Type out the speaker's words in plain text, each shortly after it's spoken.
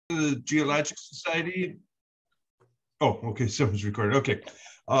the Geologic Society. Oh, okay, someone's recording. Okay.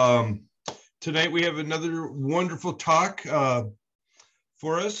 Tonight we have another wonderful talk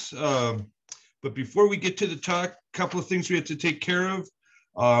for us. But before we get to the talk, a couple of things we have to take care of.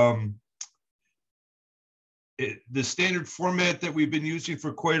 The standard format that we've been using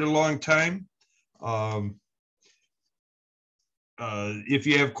for quite a long time. If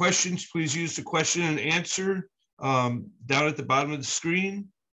you have questions, please use the question and answer down at the bottom of the screen.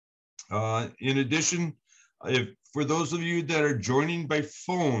 In addition, for those of you that are joining by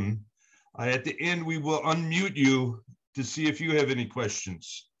phone, at the end, we will unmute you to see if you have any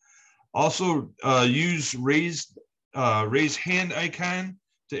questions. Also, use raise hand icon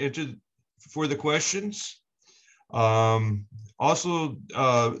to enter for the questions. Also,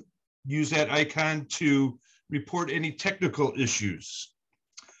 use that icon to report any technical issues.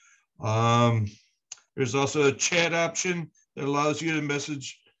 There's also a chat option that allows you to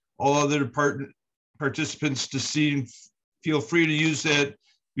message all other participants to see, and feel free to use that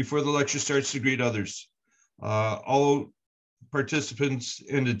before the lecture starts to greet others. All participants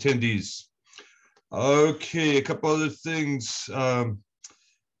and attendees. Okay, a couple other things.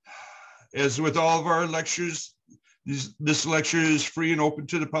 As with all of our lectures, this lecture is free and open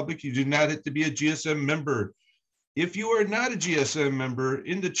to the public. You do not have to be a GSM member. If you are not a GSM member,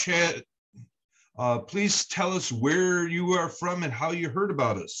 in the chat, please tell us where you are from and how you heard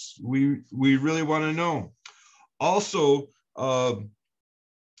about us. We really want to know. Also,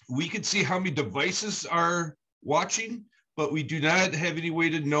 we can see how many devices are watching, but we do not have any way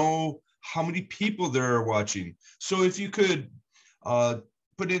to know how many people there are watching. So if you could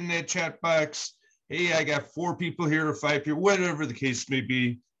put in that chat box, hey, I got 4 people here or 5 people, whatever the case may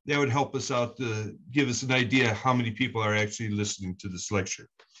be, that would help us out to give us an idea how many people are actually listening to this lecture.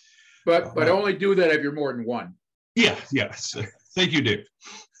 But only do that if you're more than one. Yeah, yes. Thank you, Dave.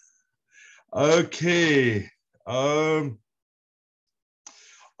 Okay.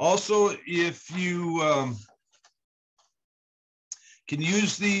 Also, if you can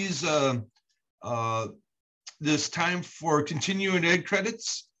use these this time for continuing ed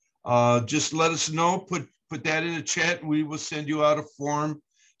credits, just let us know. Put that in the chat, and we will send you out a form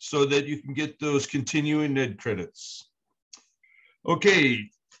so that you can get those continuing ed credits. Okay,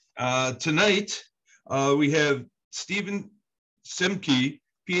 tonight we have Stephen Semken,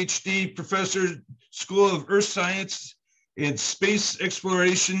 Ph.D., Professor, School of Earth Science and Space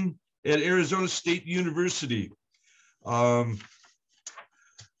Exploration at Arizona State University.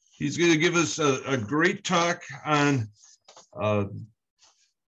 He's going to give us a great talk on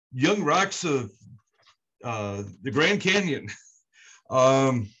young rocks of the Grand Canyon,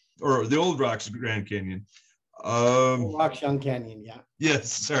 or the old rocks of the Grand Canyon. Old rocks, young canyon, yeah.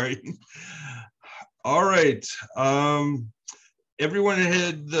 Yes, sorry. All right. Everyone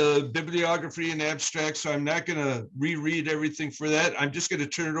had the bibliography and abstract, so I'm not going to reread everything for that. I'm just going to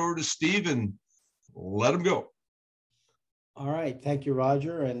turn it over to Steve and let him go. All right. Thank you,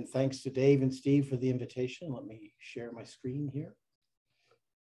 Roger. And thanks to Dave and Steve for the invitation. Let me share my screen here.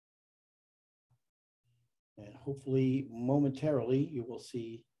 And hopefully momentarily you will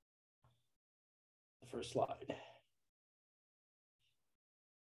see the first slide.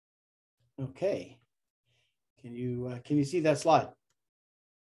 Okay. Can you see that slide?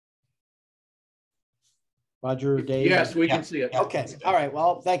 Roger, Dave? Yes, we can see it. Okay. All right.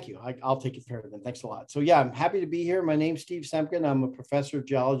 Well, thank you. I'll take it care of it. Thanks a lot. So yeah, I'm happy to be here. My name's Steve Semken. I'm a professor of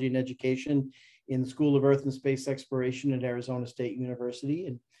geology and education in the School of Earth and Space Exploration at Arizona State University.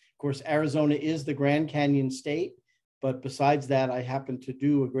 And of course, Arizona is the Grand Canyon state. But besides that, I happen to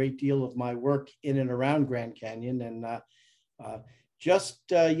do a great deal of my work in and around Grand Canyon. And just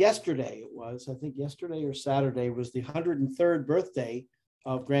yesterday, it was, I think yesterday or Saturday, was the 103rd birthday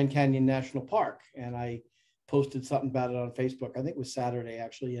of Grand Canyon National Park. And I posted something about it on Facebook. I think it was Saturday,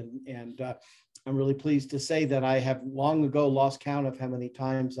 actually. And I'm really pleased to say that I have long ago lost count of how many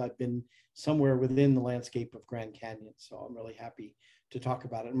times I've been somewhere within the landscape of Grand Canyon. So I'm really happy to talk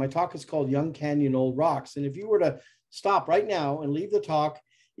about it. And my talk is called Young Canyon, Old Rocks. And if you were to stop right now and leave the talk,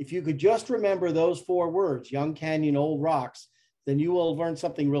 if you could just remember those 4 words, Young Canyon, Old Rocks, then you will learn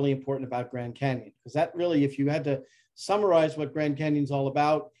something really important about Grand Canyon. Because that really, if you had to summarize what Grand Canyon's all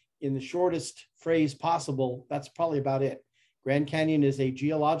about in the shortest phrase possible, that's probably about it. Grand Canyon is a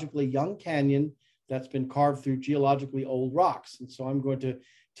geologically young canyon that's been carved through geologically old rocks. And so I'm going to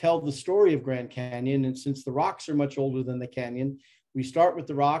tell the story of Grand Canyon. And since the rocks are much older than the canyon, we start with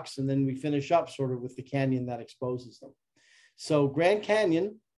the rocks and then we finish up sort of with the canyon that exposes them. So Grand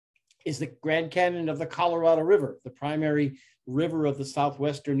Canyon is the Grand Canyon of the Colorado River, the primary river of the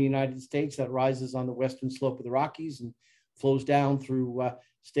southwestern United States that rises on the western slope of the Rockies and flows down through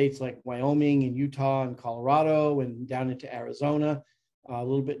states like Wyoming and Utah and Colorado and down into Arizona, a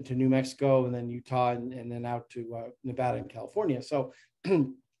little bit into New Mexico, and then Utah, and then out to Nevada and California. So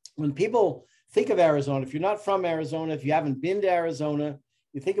when people think of Arizona, if you're not from Arizona, if you haven't been to Arizona,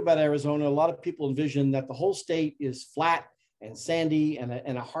 you think about Arizona, a lot of people envision that the whole state is flat and sandy and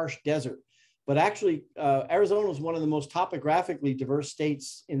a harsh desert. But actually, Arizona is one of the most topographically diverse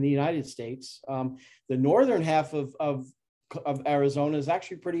states in the United States. The northern half of Arizona is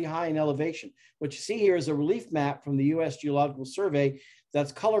actually pretty high in elevation. What you see here is a relief map from the U.S. Geological Survey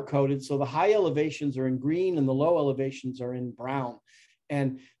that's color coded. So the high elevations are in green and the low elevations are in brown.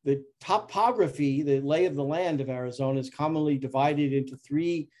 And the topography, the lay of the land of Arizona, is commonly divided into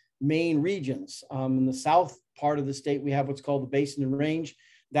three main regions. In the south part of the state, we have what's called the Basin and Range.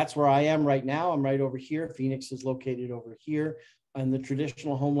 That's where I am right now. I'm right over here. Phoenix is located over here on the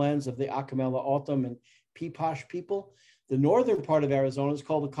traditional homelands of the Acamela O'odham and Peepash people. The northern part of Arizona is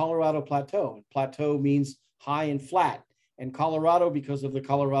called the Colorado Plateau. Plateau means high and flat, and Colorado because of the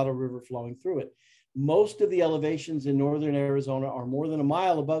Colorado River flowing through it. Most of the elevations in northern Arizona are more than a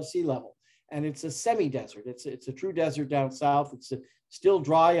mile above sea level, and it's a semi-desert. It's a true desert down south. It's still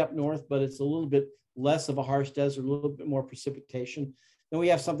dry up north, but it's a little bit less of a harsh desert, a little bit more precipitation. Then we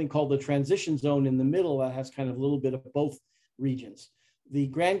have something called the transition zone in the middle that has kind of a little bit of both regions. The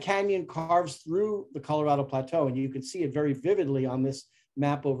Grand Canyon carves through the Colorado Plateau, and you can see it very vividly on this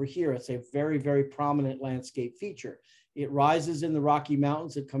map over here. It's a very, very prominent landscape feature. It rises in the Rocky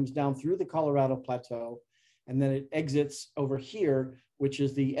Mountains, it comes down through the Colorado Plateau, and then it exits over here, which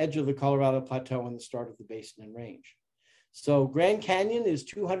is the edge of the Colorado Plateau and the start of the Basin and Range. So Grand Canyon is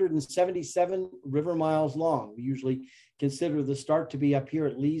 277 river miles long. We usually consider the start to be up here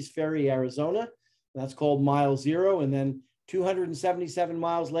at Lee's Ferry, Arizona. That's called mile 0. And then 277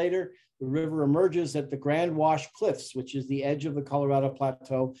 miles later, the river emerges at the Grand Wash Cliffs, which is the edge of the Colorado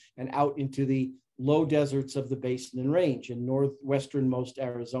Plateau, and out into the low deserts of the Basin and Range in northwesternmost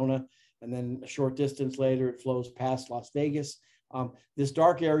Arizona. And then a short distance later, it flows past Las Vegas. This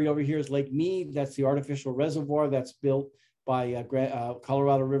dark area over here is Lake Mead. That's the artificial reservoir that's built by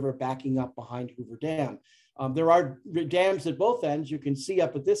Colorado River backing up behind Hoover Dam. There are dams at both ends. You can see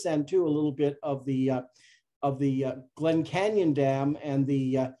up at this end too a little bit of the Glen Canyon Dam and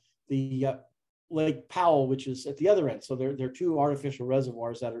the Lake Powell, which is at the other end. So there are two artificial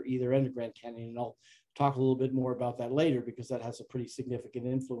reservoirs that are either end of Grand Canyon, and I'll talk a little bit more about that later because that has a pretty significant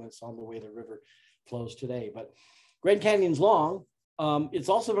influence on the way the river flows today. But Grand Canyon's long. It's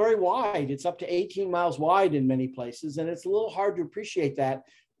also very wide. It's up to 18 miles wide in many places, and it's a little hard to appreciate that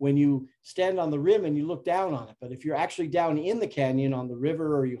when you stand on the rim and you look down on it. But if you're actually down in the canyon on the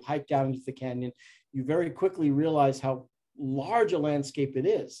river, or you hike down into the canyon, you very quickly realize how large a landscape it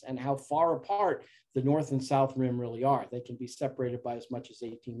is and how far apart the north and south rim really are. They can be separated by as much as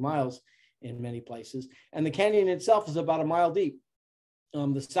 18 miles in many places. And the canyon itself is about a mile deep.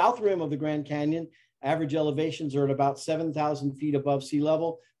 The south rim of the Grand Canyon, average elevations are at about 7,000 feet above sea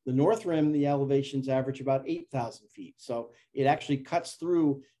level. The north rim, the elevations average about 8,000 feet. So it actually cuts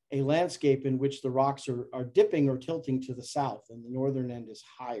through a landscape in which the rocks are dipping or tilting to the south, and the northern end is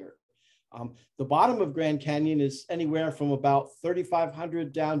higher. The bottom of Grand Canyon is anywhere from about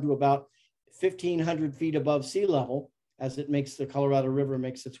 3,500 down to about 1,500 feet above sea level as it makes the Colorado River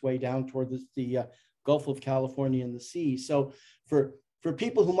makes its way down toward the Gulf of California and the sea. So for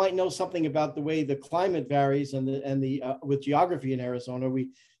people who might know something about the way the climate varies and with geography in Arizona,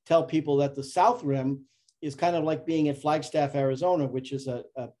 we tell people that the south rim is kind of like being at Flagstaff, Arizona, which is a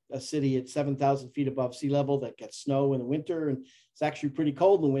city at 7,000 feet above sea level that gets snow in the winter, and it's actually pretty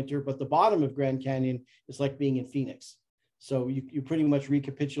cold in the winter. But the bottom of Grand Canyon is like being in Phoenix. So you pretty much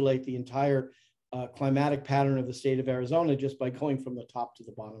recapitulate the entire climatic pattern of the state of Arizona just by going from the top to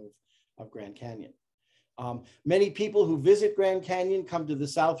the bottom of Grand Canyon. Many people who visit Grand Canyon come to the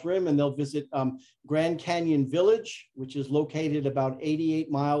South Rim, and they'll visit Grand Canyon Village, which is located about 88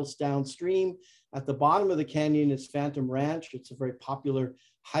 miles downstream. At the bottom of the canyon is Phantom Ranch. It's a very popular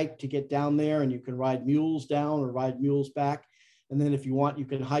hike to get down there, and you can ride mules down or ride mules back. And then if you want, you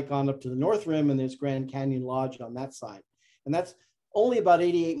can hike on up to the North Rim, and there's Grand Canyon Lodge on that side. And that's only about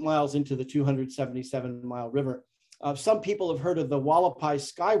 88 miles into the 277-mile river. Some people have heard of the Wallapai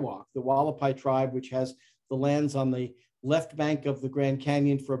Skywalk, the Wallapai tribe, which has the lands on the left bank of the Grand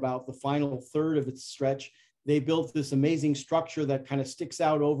Canyon for about the final third of its stretch. They built this amazing structure that kind of sticks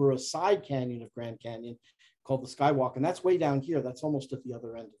out over a side canyon of Grand Canyon called the Skywalk. And that's way down here. That's almost at the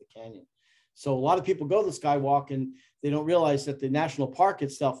other end of the canyon. So a lot of people go to the Skywalk and they don't realize that the national park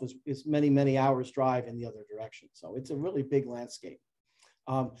itself is many, many hours drive in the other direction. So it's a really big landscape.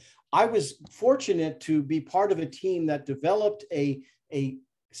 I was fortunate to be part of a team that developed a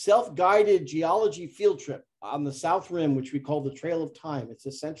self-guided geology field trip on the South Rim, which we call the Trail of Time. It's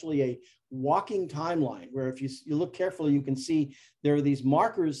essentially a walking timeline where if you look carefully, you can see there are these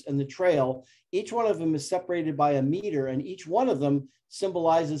markers in the trail. Each one of them is separated by a meter, and each one of them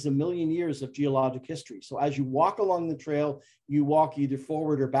symbolizes 1,000,000 years of geologic history. So as you walk along the trail, you walk either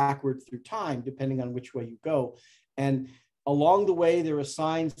forward or backward through time, depending on which way you go. And along the way, there are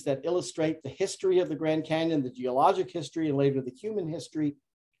signs that illustrate the history of the Grand Canyon, the geologic history, and later the human history.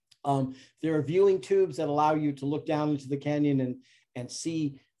 There are viewing tubes that allow you to look down into the canyon and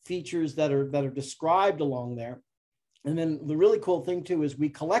see features that are described along there. And then the really cool thing too is we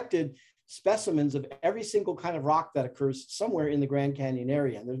collected specimens of every single kind of rock that occurs somewhere in the Grand Canyon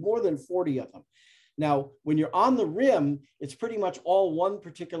area. And there's more than 40 of them. Now, when you're on the rim, it's pretty much all one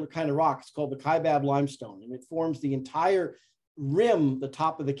particular kind of rock. It's called the Kaibab limestone, and it forms the entire rim, the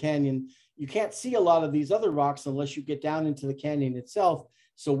top of the canyon. You can't see a lot of these other rocks unless you get down into the canyon itself.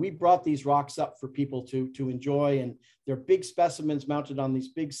 So we brought these rocks up for people to enjoy, and they're big specimens mounted on these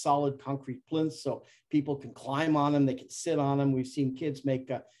big solid concrete plinths, so people can climb on them, they can sit on them. We've seen kids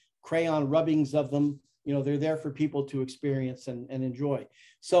make crayon rubbings of them. You know, they're there for people to experience and enjoy.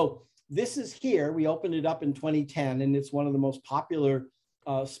 So this is here. We opened it up in 2010, and it's one of the most popular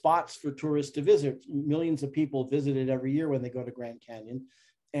spots for tourists to visit. Millions of people visit it every year when they go to Grand Canyon.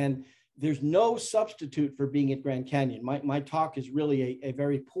 And there's no substitute for being at Grand Canyon. My talk is really a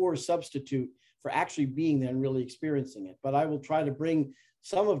very poor substitute for actually being there and really experiencing it. But I will try to bring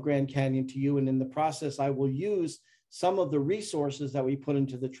some of Grand Canyon to you. And in the process, I will use some of the resources that we put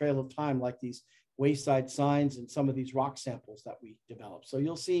into the Trail of Time, like these wayside signs and some of these rock samples that we developed. So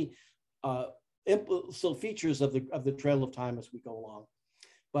you'll see still features of the Trail of Time as we go along.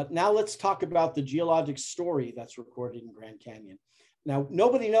 But now let's talk about the geologic story that's recorded in Grand Canyon. Now,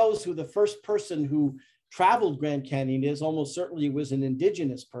 nobody knows who the first person who traveled Grand Canyon is. Almost certainly it was an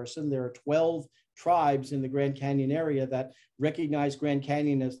indigenous person. There are 12 tribes in the Grand Canyon area that recognize Grand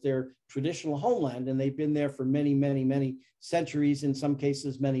Canyon as their traditional homeland, and they've been there for many, many, many centuries, in some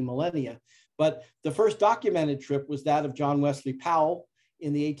cases, many millennia. But the first documented trip was that of John Wesley Powell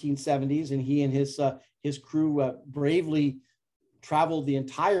in the 1870s, and he and his crew bravely traveled the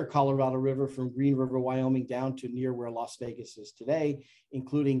entire Colorado River from Green River, Wyoming, down to near where Las Vegas is today,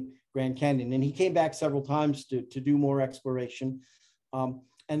 including Grand Canyon. And he came back several times to do more exploration.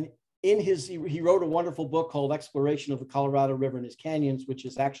 And he wrote a wonderful book called Exploration of the Colorado River and Its Canyons, which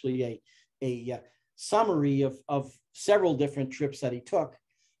is actually a summary of several different trips that he took.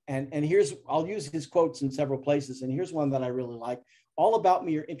 And I'll use his quotes in several places. And here's one that I really like. All about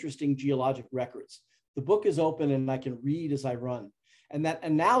me are interesting geologic records. The book is open and I can read as I run. And that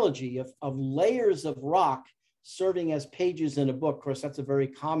analogy of layers of rock serving as pages in a book, of course, that's a very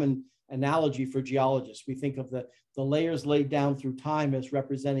common analogy for geologists. We think of the layers laid down through time as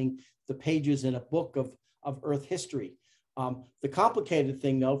representing the pages in a book of Earth history. The complicated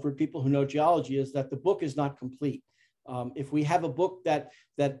thing, though, for people who know geology is that the book is not complete. If we have a book that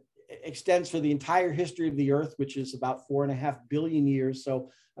extends for the entire history of the Earth, which is about 4.5 billion years.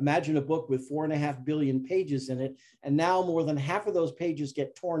 So imagine a book with 4.5 billion pages in it. And now more than half of those pages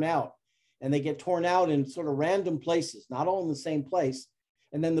get torn out, and they get torn out in sort of random places, not all in the same place.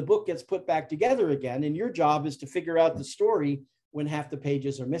 And then the book gets put back together again. And your job is to figure out the story when half the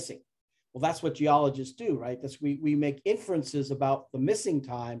pages are missing. Well, that's what geologists do, right? We make inferences about the missing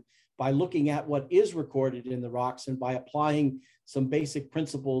time by looking at what is recorded in the rocks and by applying some basic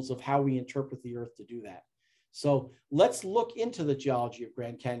principles of how we interpret the Earth to do that. So let's look into the geology of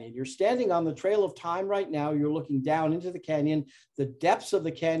Grand Canyon. You're standing on the Trail of Time right now. You're looking down into the canyon. The depths of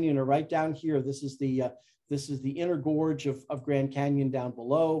the canyon are right down here. This is the inner gorge of Grand Canyon down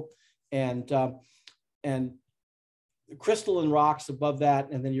below, and crystalline rocks above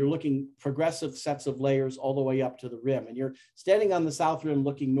that, and then you're looking progressive sets of layers all the way up to the rim. And you're standing on the south rim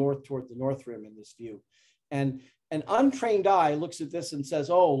looking north toward the north rim in this view. And an untrained eye looks at this and says,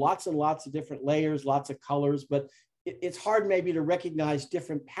 oh, lots and lots of different layers, lots of colors, but it's hard maybe to recognize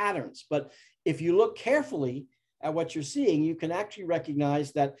different patterns. But if you look carefully at what you're seeing, you can actually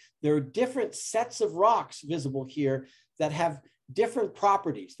recognize that there are different sets of rocks visible here that have different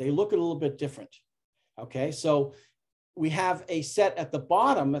properties. They look a little bit different. Okay, so we have a set at the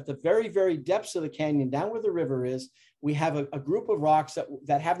bottom, at the very, very depths of the canyon, down where the river is. We have a group of rocks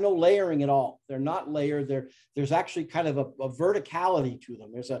that have no layering at all. They're not layered. There's actually kind of a verticality to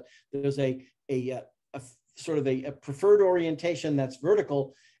them. There's a sort of a preferred orientation that's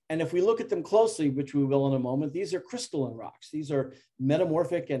vertical. And if we look at them closely, which we will in a moment, these are crystalline rocks. These are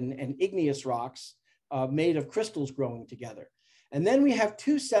metamorphic and igneous rocks made of crystals growing together. And then we have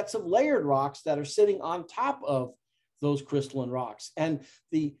two sets of layered rocks that are sitting on top of those crystalline rocks. And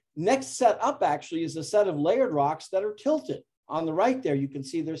the next set up actually is a set of layered rocks that are tilted. On the right there, you can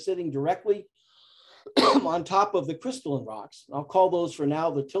see they're sitting directly on top of the crystalline rocks. I'll call those for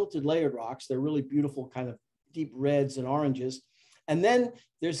now the tilted layered rocks. They're really beautiful, kind of deep reds and oranges. And then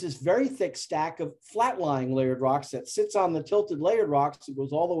there's this very thick stack of flat-lying layered rocks that sits on the tilted layered rocks and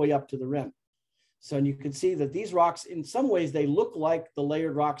goes all the way up to the rim. So and you can see that these rocks, in some ways, they look like the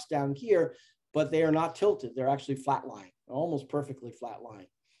layered rocks down here, but they are not tilted. They're actually flat-lying, almost perfectly flat-lying.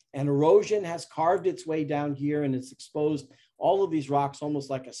 And erosion has carved its way down here, and it's exposed all of these rocks almost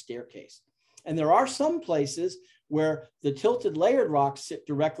like a staircase. And there are some places where the tilted layered rocks sit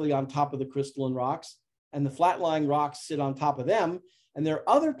directly on top of the crystalline rocks, and the flat-lying rocks sit on top of them. And there are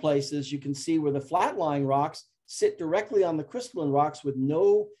other places you can see where the flat-lying rocks sit directly on the crystalline rocks with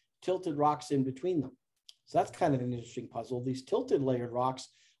no tilted rocks in between them. So that's kind of an interesting puzzle. These tilted layered rocks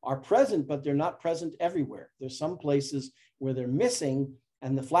are present, but they're not present everywhere. There's some places where they're missing,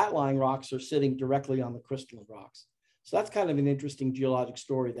 and the flat-lying rocks are sitting directly on the crystalline rocks. So that's kind of an interesting geologic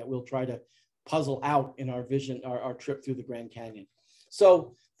story that we'll try to puzzle out in our vision, our trip through the Grand Canyon.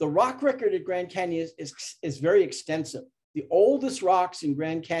 So the rock record at Grand Canyon is very extensive. The oldest rocks in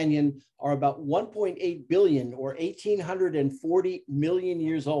Grand Canyon are about 1.8 billion or 1,840 million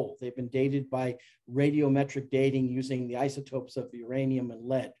years old. They've been dated by radiometric dating using the isotopes of uranium and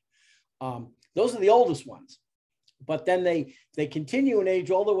lead. Those are the oldest ones. But then they continue in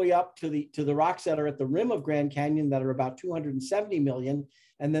age all the way up to the rocks that are at the rim of Grand Canyon that are about 270 million.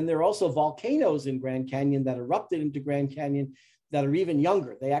 And then there are also volcanoes in Grand Canyon that erupted into Grand Canyon that are even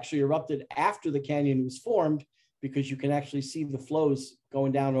younger. They actually erupted after the canyon was formed, because you can actually see the flows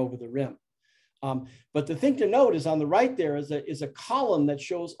going down over the rim. But the thing to note is on the right there is a column that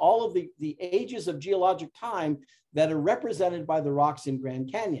shows all of the ages of geologic time that are represented by the rocks in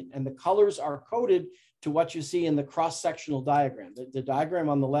Grand Canyon. And the colors are coded to what you see in the cross-sectional diagram. The diagram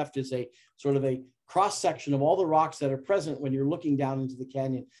on the left is a sort of a cross-section of all the rocks that are present when you're looking down into the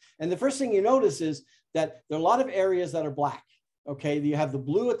canyon. And the first thing you notice is that there are a lot of areas that are black. Okay, you have the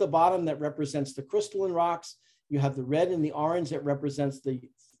blue at the bottom that represents the crystalline rocks. You have the red and the orange that represents the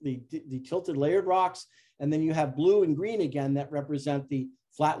tilted layered rocks. And then you have blue and green again that represent the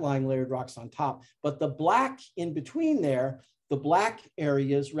flat-lying layered rocks on top. But the black in between there, the black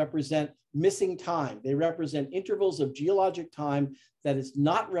areas represent missing time. They represent intervals of geologic time that is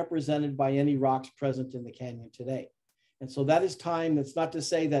not represented by any rocks present in the canyon today. And so that is time. That's not to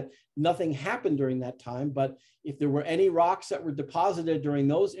say that nothing happened during that time, but if there were any rocks that were deposited during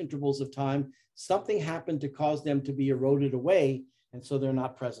those intervals of time, something happened to cause them to be eroded away, and so they're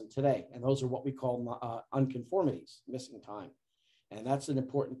not present today. And those are what we call unconformities, missing time. And that's an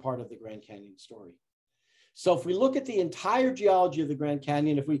important part of the Grand Canyon story. So if we look at the entire geology of the Grand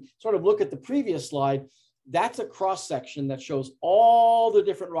Canyon, if we sort of look at the previous slide, that's a cross-section that shows all the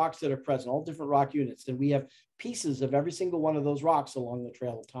different rocks that are present, all different rock units. And we have pieces of every single one of those rocks along the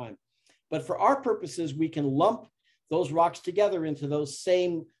trail of time. But for our purposes, we can lump those rocks together into those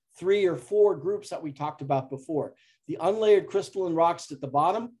same 3 or 4 groups that we talked about before. The unlayered crystalline rocks at the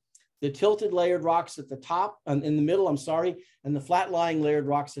bottom, the tilted layered rocks at the top, in the middle, and the flat-lying layered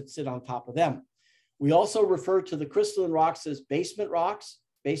rocks that sit on top of them. We also refer to the crystalline rocks as basement rocks.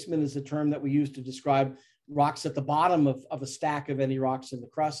 Basement is a term that we use to describe rocks at the bottom of a stack of any rocks in the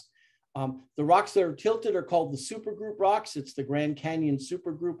crust. The rocks that are tilted are called the supergroup rocks. It's the Grand Canyon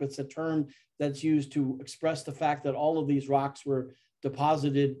supergroup. It's a term that's used to express the fact that all of these rocks were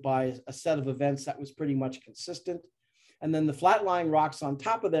deposited by a set of events that was pretty much consistent. And then the flat-lying rocks on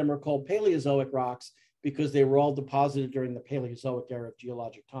top of them are called Paleozoic rocks because they were all deposited during the Paleozoic era of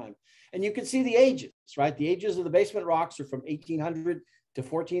geologic time. And you can see the ages, right? The ages of the basement rocks are from 1,800 to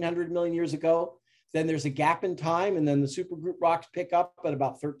 1,400 million years ago. Then there's a gap in time, and then the supergroup rocks pick up at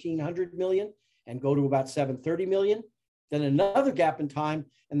about 1,300 million and go to about 730 million. Then another gap in time,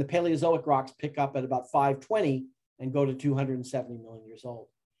 and the Paleozoic rocks pick up at about 520 and go to 270 million years old.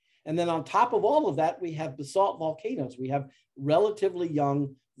 And then on top of all of that, we have basalt volcanoes. We have relatively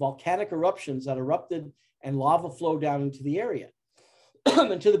young volcanic eruptions that erupted and lava flow down into the area.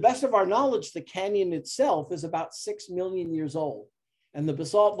 And to the best of our knowledge, the canyon itself is about 6 million years old. And the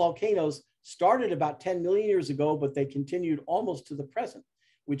basalt volcanoes started about 10 million years ago, but they continued almost to the present,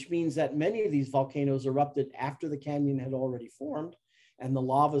 which means that many of these volcanoes erupted after the canyon had already formed and the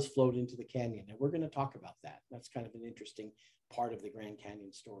lavas flowed into the canyon. And we're going to talk about that. That's kind of an interesting part of the Grand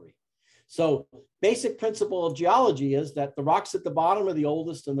Canyon story. So basic principle of geology is that the rocks at the bottom are the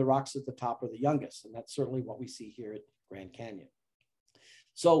oldest and the rocks at the top are the youngest. And that's certainly what we see here at Grand Canyon.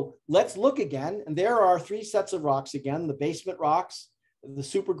 So let's look again. And there are 3 sets of rocks again, the basement rocks, the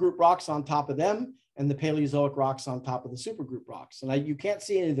supergroup rocks on top of them, and the Paleozoic rocks on top of the supergroup rocks. And you can't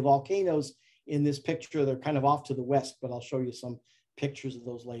see any of the volcanoes in this picture. They're kind of off to the west, but I'll show you some pictures of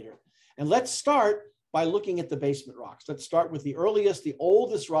those later. And let's start by looking at the basement rocks. Let's start with the earliest, the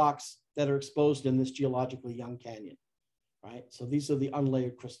oldest rocks that are exposed in this geologically young canyon, right? So these are the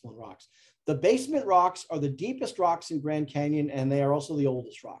unlayered crystalline rocks. The basement rocks are the deepest rocks in Grand Canyon, and they are also the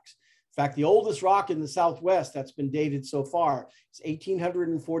oldest rocks. In fact, the oldest rock in the Southwest that's been dated so far is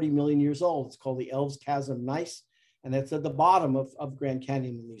 1,840 million years old. It's called the Elves Chasm Gneiss, and it's at the bottom of Grand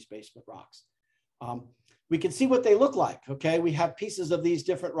Canyon in these basement rocks. We can see what they look like, okay? We have pieces of these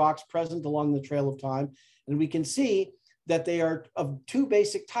different rocks present along the trail of time, and we can see that they are of two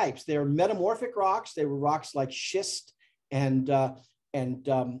basic types. They are metamorphic rocks. They were rocks like schist and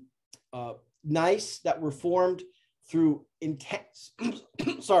gneiss that were formed through intense,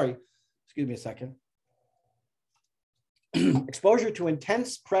 sorry, excuse me a second, exposure to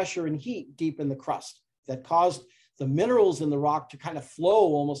intense pressure and heat deep in the crust that caused the minerals in the rock to kind of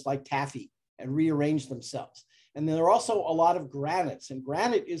flow almost like taffy and rearrange themselves. And then there are also a lot of granites, and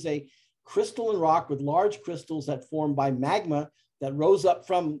granite is a crystalline rock with large crystals that form by magma that rose up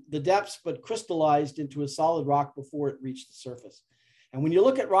from the depths but crystallized into a solid rock before it reached the surface. And when you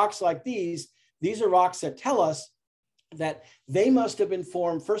look at rocks like these are rocks that tell us that they must have been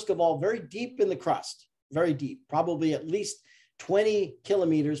formed, first of all, very deep in the crust, very deep, probably at least 20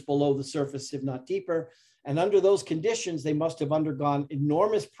 kilometers below the surface, if not deeper. And under those conditions, they must have undergone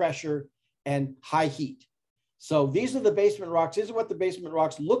enormous pressure and high heat. So these are the basement rocks. These are what the basement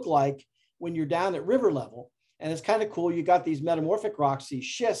rocks look like when you're down at river level. And it's kind of cool. You got these metamorphic rocks, these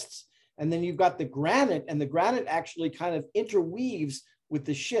schists, and then you've got the granite, and the granite actually kind of interweaves with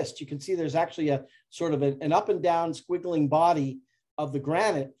the schist. You can see there's actually a sort of an up and down squiggling body of the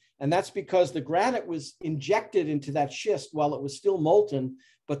granite. And that's because the granite was injected into that schist while it was still molten,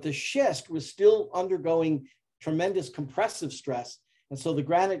 but the schist was still undergoing tremendous compressive stress. And so the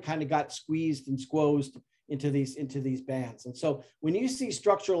granite kind of got squeezed and squozed into these bands. And so when you see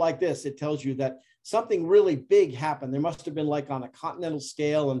structure like this, it tells you that something really big happened. There must have been, like on a continental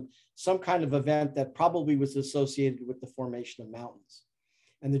scale, and some kind of event that probably was associated with the formation of mountains.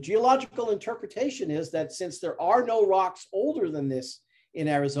 And the geological interpretation is that since there are no rocks older than this in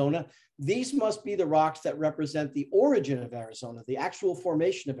Arizona, these must be the rocks that represent the origin of Arizona, the actual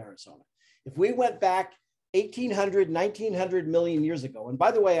formation of Arizona. If we went back 1,800, 1,900 million years ago, and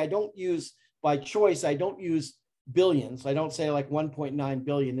by the way, I don't use, by choice, I don't use billions. I don't say like 1.9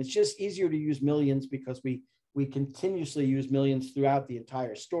 billion. It's just easier to use millions because we continuously use millions throughout the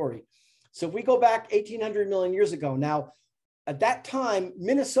entire story. So if we go back 1,800 million years ago, now, at that time,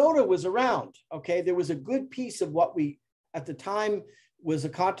 Minnesota was around, okay? There was a good piece of what we, at the time, was a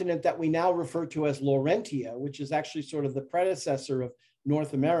continent that we now refer to as Laurentia, which is actually sort of the predecessor of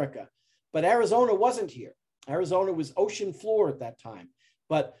North America. But Arizona wasn't here. Arizona was ocean floor at that time.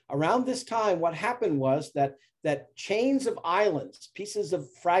 But around this time, what happened was that chains of islands, pieces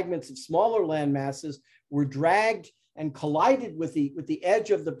of fragments of smaller land masses were dragged and collided with the edge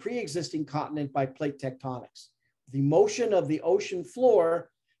of the pre-existing continent by plate tectonics. The motion of the ocean floor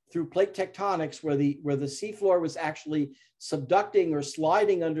through plate tectonics, where the seafloor was actually subducting or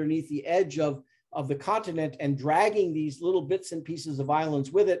sliding underneath the edge of the continent and dragging these little bits and pieces of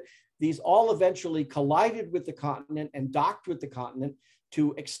islands with it, these all eventually collided with the continent and docked with the continent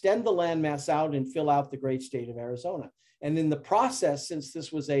to extend the landmass out and fill out the great state of Arizona. And in the process, since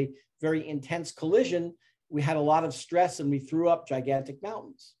this was a very intense collision, we had a lot of stress and we threw up gigantic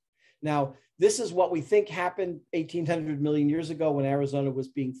mountains. Now, this is what we think happened 1,800 million years ago when Arizona was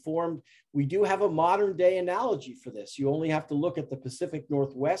being formed. We do have a modern day analogy for this. You only have to look at the Pacific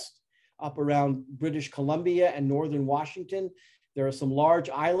Northwest, up around British Columbia and northern Washington. There are some large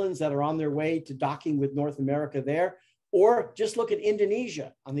islands that are on their way to docking with North America there. Or just look at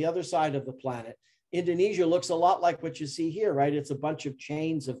Indonesia on the other side of the planet. Indonesia looks a lot like what you see here, right? It's a bunch of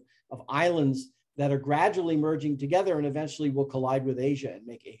chains of islands that are gradually merging together and eventually will collide with Asia and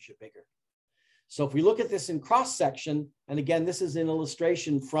make Asia bigger. So if we look at this in cross-section, and again, this is an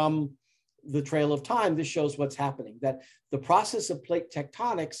illustration from the trail of time, this shows what's happening, that the process of plate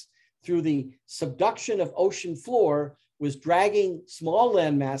tectonics through the subduction of ocean floor was dragging small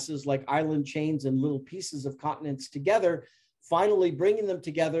land masses like island chains and little pieces of continents together, finally bringing them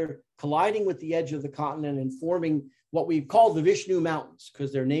together, colliding with the edge of the continent and forming what we call the Vishnu Mountains,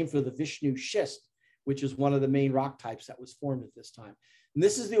 because they're named for the Vishnu schist, which is one of the main rock types that was formed at this time. And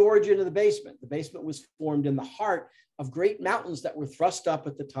this is the origin of the basement. The basement was formed in the heart of great mountains that were thrust up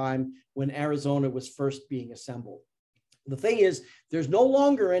at the time when Arizona was first being assembled. The thing is, there's no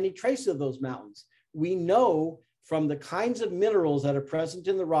longer any trace of those mountains. We know from the kinds of minerals that are present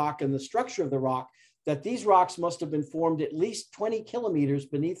in the rock and the structure of the rock that these rocks must have been formed at least 20 kilometers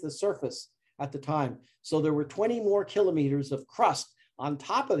beneath the surface at the time. So there were 20 more kilometers of crust on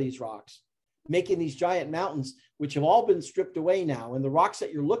top of these rocks, making these giant mountains, which have all been stripped away now. And the rocks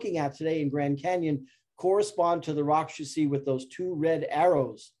that you're looking at today in Grand Canyon correspond to the rocks you see with those two red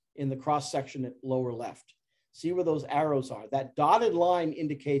arrows in the cross section at lower left. See where those arrows are. That dotted line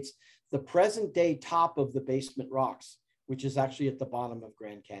indicates the present day top of the basement rocks, which is actually at the bottom of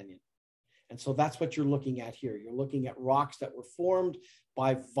Grand Canyon. And so that's what you're looking at here. You're looking at rocks that were formed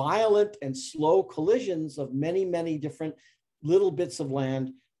by violent and slow collisions of many, many different little bits of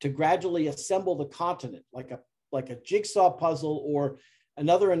land to gradually assemble the continent, like a jigsaw puzzle, or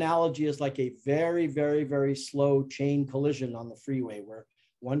another analogy is like a very, very, very slow chain collision on the freeway where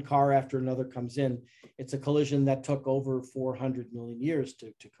one car after another comes in. It's a collision that took over 400 million years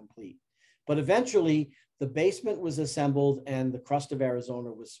to complete. But eventually, the basement was assembled and the crust of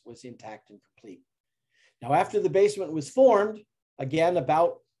Arizona was intact and complete. Now, after the basement was formed, again,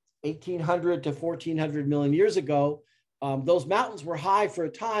 about 1800 to 1400 million years ago, those mountains were high for a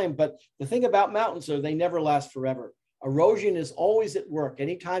time, but the thing about mountains are they never last forever. Erosion is always at work.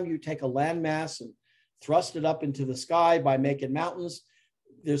 Anytime you take a landmass and thrust it up into the sky by making mountains,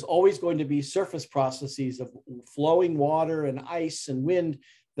 there's always going to be surface processes of flowing water and ice and wind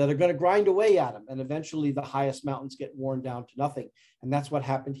that are going to grind away at them. And eventually the highest mountains get worn down to nothing. And that's what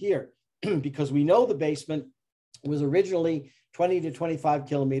happened here. Because we know the basement was originally 20 to 25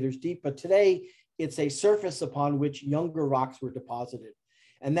 kilometers deep, but today it's a surface upon which younger rocks were deposited.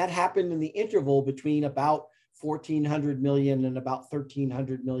 And that happened in the interval between about 1400 million and about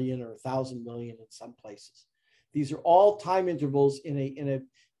 1300 million or 1000 million in some places. These are all time intervals in a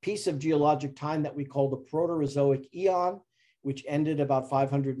piece of geologic time that we call the Proterozoic eon, which ended about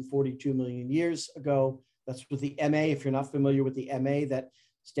 542 million years ago. That's with the MA, if you're not familiar with the MA, that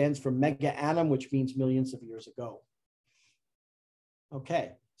stands for mega annum, which means millions of years ago.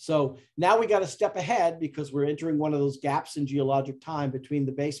 Okay, so now we got to step ahead because we're entering one of those gaps in geologic time between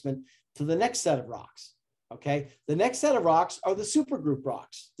the basement to the next set of rocks. Okay, the next set of rocks are the supergroup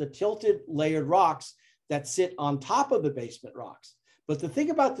rocks, the tilted layered rocks that sit on top of the basement rocks. But the thing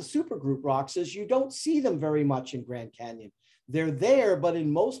about the supergroup rocks is you don't see them very much in Grand Canyon. They're there, but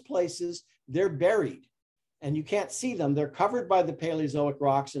in most places, they're buried and you can't see them. They're covered by the Paleozoic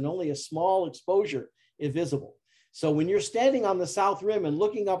rocks and only a small exposure is visible. So when you're standing on the south rim and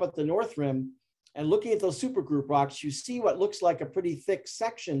looking up at the north rim and looking at those supergroup rocks, you see what looks like a pretty thick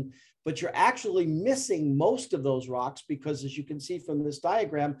section, but you're actually missing most of those rocks because, as you can see from this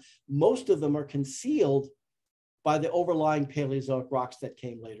diagram, most of them are concealed by the overlying Paleozoic rocks that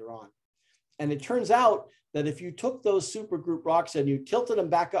came later on. And it turns out that if you took those supergroup rocks and you tilted them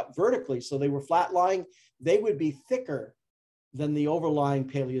back up vertically so they were flat lying, they would be thicker than the overlying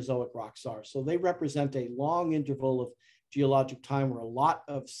Paleozoic rocks are. So they represent a long interval of geologic time where a lot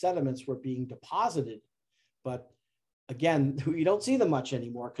of sediments were being deposited. But again, we don't see them much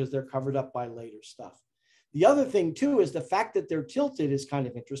anymore because they're covered up by later stuff. The other thing too is the fact that they're tilted is kind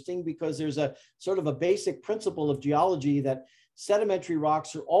of interesting because there's a sort of a basic principle of geology that sedimentary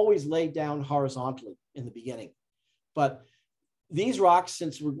rocks are always laid down horizontally in the beginning. But these rocks,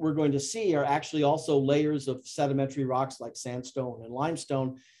 since we're going to see, are actually also layers of sedimentary rocks like sandstone and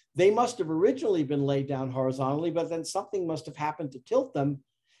limestone. They must have originally been laid down horizontally, but then something must have happened to tilt them.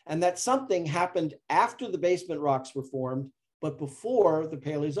 And that something happened after the basement rocks were formed, but before the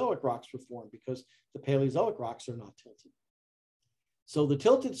Paleozoic rocks were formed, because the Paleozoic rocks are not tilted. So the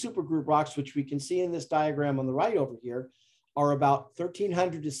tilted supergroup rocks, which we can see in this diagram on the right over here, are about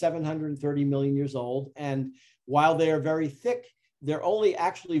 1300 to 730 million years old. And while they are very thick, they're only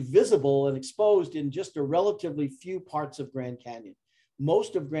actually visible and exposed in just a relatively few parts of Grand Canyon.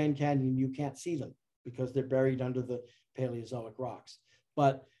 Most of Grand Canyon, you can't see them because they're buried under the Paleozoic rocks.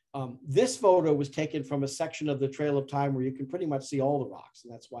 But this photo was taken from a section of the Trail of Time where you can pretty much see all the rocks.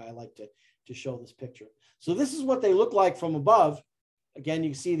 And that's why I like to show this picture. So this is what they look like from above. Again,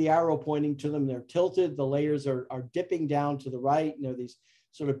 you can see the arrow pointing to them. They're tilted. The layers are dipping down to the right. And they're these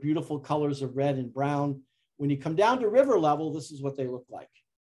sort of beautiful colors of red and brown. When you come down to river level, this is what they look like.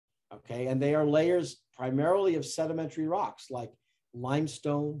 Okay, and they are layers primarily of sedimentary rocks like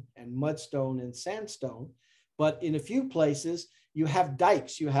limestone and mudstone and sandstone. But in a few places, you have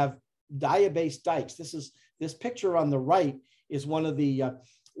dikes. You have diabase dikes. This picture on the right is one of the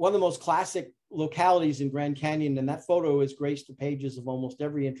most classic localities in Grand Canyon, and that photo has graced the pages of almost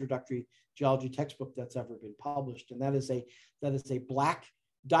every introductory geology textbook that's ever been published. And that is a black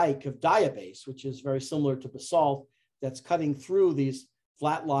dike of diabase, which is very similar to basalt, that's cutting through these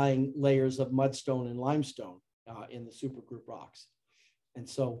flat-lying layers of mudstone and limestone in the supergroup rocks. And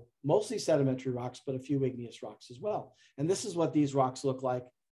so mostly sedimentary rocks, but a few igneous rocks as well. And this is what these rocks look like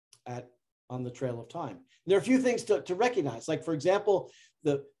on the trail of time. There are a few things to recognize. Like, for example,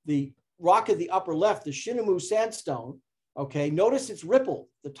 the rock at the upper left, the Shinemu sandstone, okay, notice it's rippled.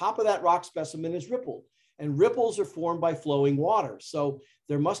 The top of that rock specimen is rippled. And ripples are formed by flowing water. So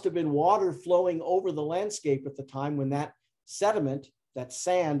there must have been water flowing over the landscape at the time when that sediment, that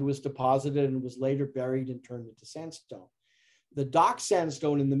sand, was deposited and was later buried and turned into sandstone. The dock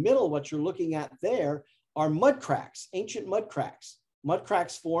sandstone in the middle, what you're looking at there, are mud cracks, ancient mud cracks. Mud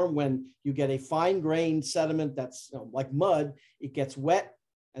cracks form when you get a fine-grained sediment that's like mud. It gets wet,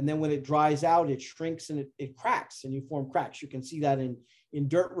 and then when it dries out, it shrinks and it cracks, and you form cracks. You can see that in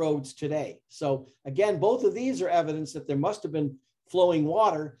dirt roads today. So again, both of these are evidence that there must have been flowing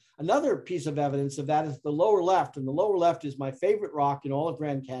water. Another piece of evidence of that is the lower left, and the lower left is my favorite rock in all of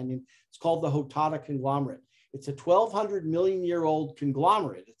Grand Canyon. It's called the Hotata conglomerate. It's a 1,200 million year old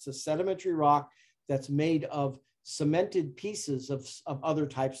conglomerate. It's a sedimentary rock that's made of cemented pieces of other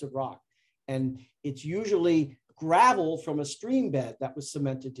types of rock. And it's usually gravel from a stream bed that was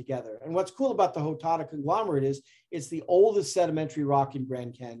cemented together. And what's cool about the Hotata conglomerate is it's the oldest sedimentary rock in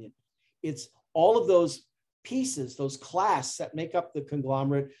Grand Canyon. It's all of those pieces, those clasts that make up the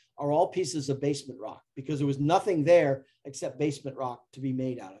conglomerate are all pieces of basement rock, because there was nothing there except basement rock to be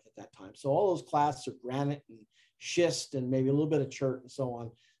made out of at that time. So all those clasts are granite and schist and maybe a little bit of chert and so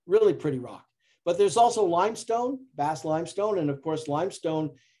on. Really pretty rock. But there's also limestone, Bass limestone, and of course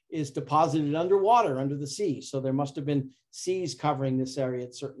limestone is deposited underwater, under the sea. So there must have been seas covering this area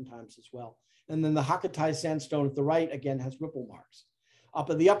at certain times as well. And then the Hakkatai sandstone at the right, again, has ripple marks. Up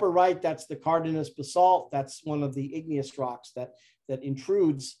at the upper right, that's the Cardenas basalt. That's one of the igneous rocks that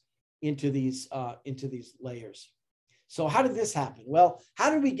intrudes into these layers. So how did this happen? Well,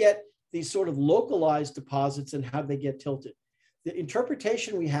 how did we get these sort of localized deposits, and how they get tilted? The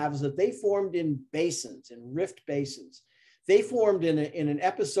interpretation we have is that they formed in basins, in rift basins. They formed in an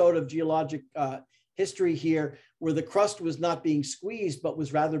episode of geologic history here where the crust was not being squeezed, but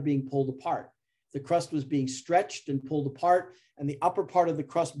was rather being pulled apart. The crust was being stretched and pulled apart, and the upper part of the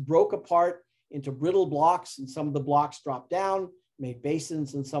crust broke apart into brittle blocks, and some of the blocks dropped down, made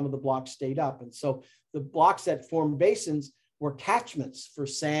basins, and some of the blocks stayed up. And so the blocks that formed basins were catchments for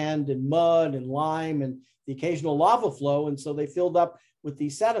sand and mud and lime and the occasional lava flow. And so they filled up with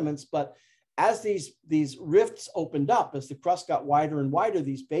these sediments. But as these rifts opened up, as the crust got wider and wider,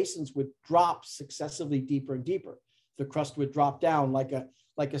 these basins would drop successively deeper and deeper. The crust would drop down like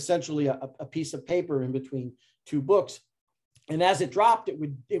essentially a piece of paper in between two books. And as it dropped, it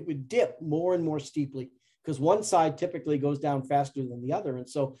would dip more and more steeply, because one side typically goes down faster than the other. And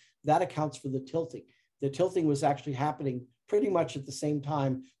so that accounts for the tilting. The tilting was actually happening pretty much at the same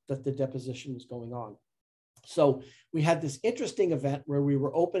time that the deposition was going on. So we had this interesting event where we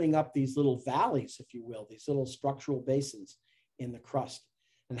were opening up these little valleys, if you will, these little structural basins in the crust.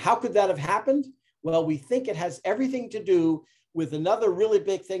 And how could that have happened? Well, we think it has everything to do with another really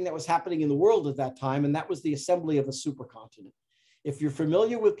big thing that was happening in the world at that time, and that was the assembly of a supercontinent. If you're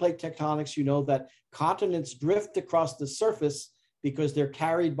familiar with plate tectonics, you know that continents drift across the surface because they're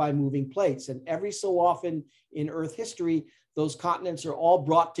carried by moving plates. And every so often in Earth history, those continents are all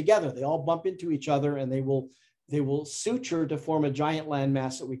brought together. They all bump into each other, and they will suture to form a giant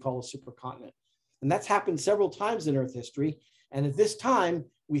landmass that we call a supercontinent. And that's happened several times in Earth history. And at this time,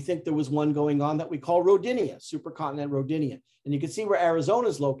 we think there was one going on that we call Rodinia, supercontinent Rodinia. And you can see where Arizona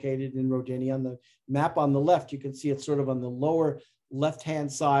is located in Rodinia. On the map on the left, you can see it's sort of on the lower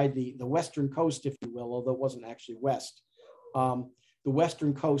left-hand side, the western coast, if you will, although it wasn't actually west, the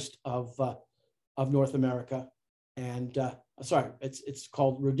western coast of North America. And sorry, it's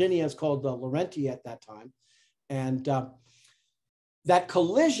called Rodinia, it's called Laurentia at that time. And that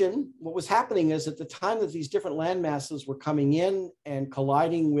collision, what was happening is at the time that these different land masses were coming in and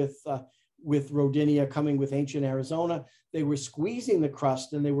colliding with Rodinia, coming with ancient Arizona, they were squeezing the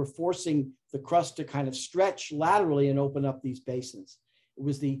crust, and they were forcing the crust to kind of stretch laterally and open up these basins. It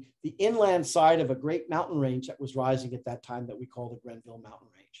was the inland side of a great mountain range that was rising at that time that we call the Grenville Mountain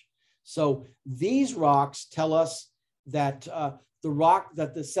Range. So these rocks tell us that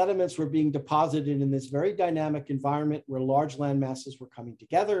the sediments were being deposited in this very dynamic environment where large land masses were coming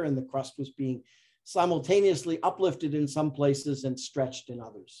together, and the crust was being simultaneously uplifted in some places and stretched in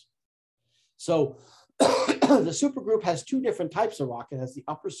others. So the supergroup has two different types of rock. It has the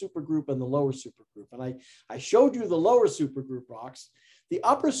upper supergroup and the lower supergroup. And I showed you the lower supergroup rocks. The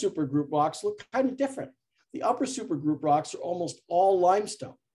upper supergroup rocks look kind of different. The upper supergroup rocks are almost all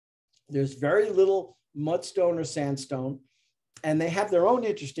limestone. There's very little mudstone or sandstone, and they have their own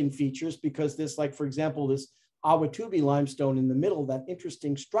interesting features because this, like, for example, this Awatubi limestone in the middle, that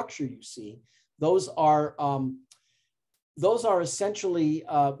interesting structure you see, those are essentially,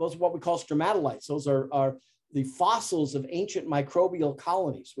 those are what we call stromatolites. Those are the fossils of ancient microbial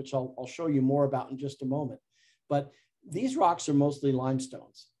colonies, which I'll show you more about in just a moment. But these rocks are mostly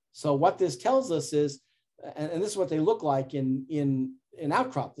limestones. So what this tells us is, and this is what they look like in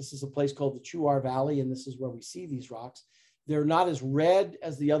outcrop. This is a place called the Chuar Valley, and this is where we see these rocks. They're not as red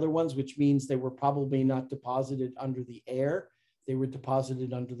as the other ones, which means they were probably not deposited under the air. They were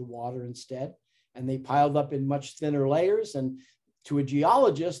deposited under the water instead, and they piled up in much thinner layers. And to a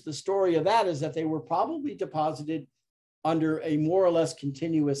geologist, the story of that is that they were probably deposited under a more or less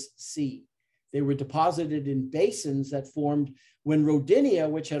continuous sea. They were deposited in basins that formed when Rodinia,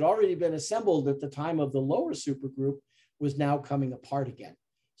 which had already been assembled at the time of the lower supergroup, was now coming apart again.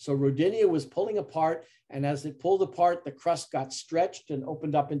 So Rodinia was pulling apart, and as it pulled apart, the crust got stretched and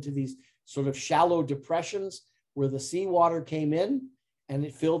opened up into these sort of shallow depressions where the seawater came in, and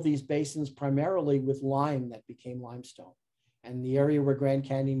it filled these basins primarily with lime that became limestone. And the area where Grand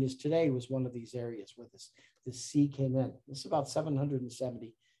Canyon is today was one of these areas where this sea came in. This is about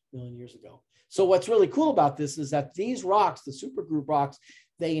 770 million years ago. So what's really cool about this is that these rocks, the supergroup rocks,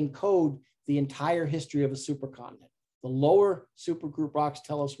 they encode the entire history of a supercontinent. The lower supergroup rocks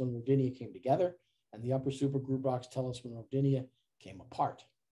tell us when Rodinia came together, and the upper supergroup rocks tell us when Rodinia came apart.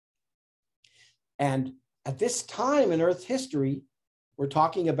 And at this time in Earth's history, we're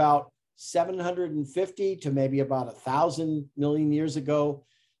talking about 750 to maybe about 1,000 million years ago.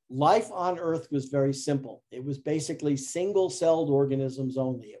 Life on Earth was very simple. It was basically single-celled organisms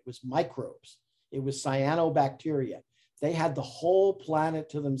only. It was microbes. It was cyanobacteria. They had the whole planet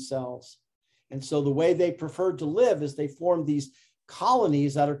to themselves. And so the way they preferred to live is they formed these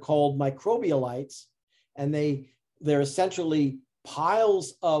colonies that are called microbialites, and they're essentially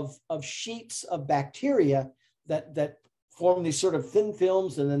piles of sheets of bacteria that form these sort of thin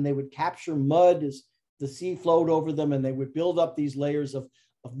films, and then they would capture mud as the sea flowed over them, and they would build up these layers of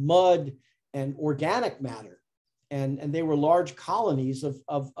mud and organic matter. And they were large colonies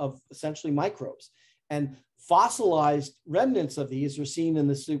of essentially microbes. And fossilized remnants of these are seen in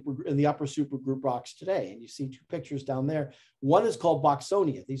the upper supergroup rocks today. And you see two pictures down there. One is called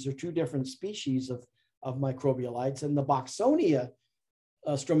Boxonia. These are two different species of microbialites. And the Boxonia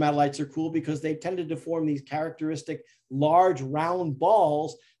stromatolites are cool because they tended to form these characteristic large round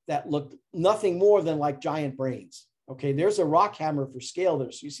balls that looked nothing more than like giant brains. Okay, there's a rock hammer for scale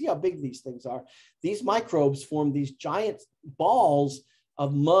there. So you see how big these things are. These microbes form these giant balls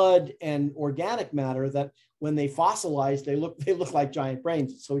of mud and organic matter that when they fossilize, they look like giant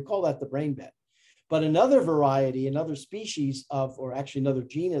brains. So we call that the brain bed. But another variety, another species of, or actually another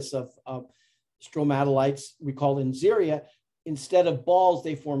genus of stromatolites, we call Inzeria, instead of balls,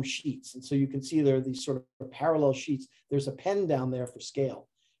 they form sheets. And so you can see there are these sort of parallel sheets. There's a pen down there for scale.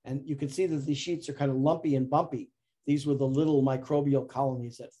 And you can see that these sheets are kind of lumpy and bumpy. These were the little microbial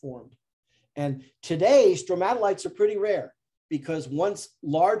colonies that formed. And today, stromatolites are pretty rare because once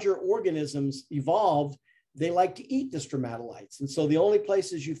larger organisms evolved, they like to eat the stromatolites. And so the only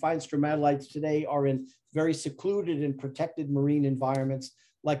places you find stromatolites today are in very secluded and protected marine environments.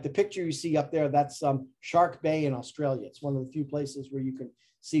 Like the picture you see up there, that's Shark Bay in Australia. It's one of the few places where you can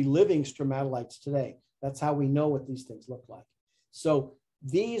see living stromatolites today. That's how we know what these things look like. So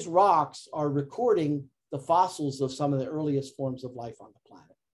these rocks are recording the fossils of some of the earliest forms of life on the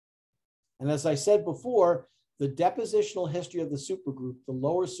planet. And as I said before, the depositional history of the supergroup, the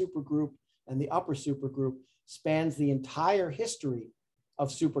lower supergroup and the upper supergroup, spans the entire history of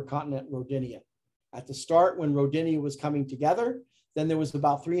supercontinent Rodinia. At the start, when Rodinia was coming together, then there was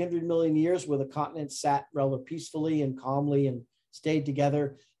about 300 million years where the continent sat rather peacefully and calmly and stayed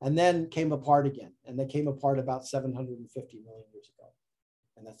together, and then came apart again. And they came apart about 750 million years ago.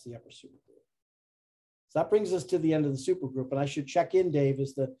 And that's the upper supergroup. So that brings us to the end of the supergroup. And I should check in, Dave,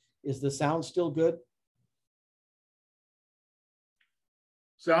 is the sound still good?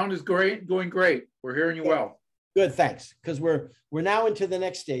 Sound is great, going great. We're hearing you well. Good, thanks. Because we're now into the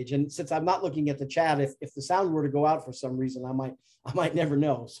next stage. And since I'm not looking at the chat, if the sound were to go out for some reason, I might never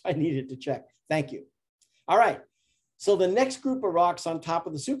know. So I needed to check. Thank you. All right. So the next group of rocks on top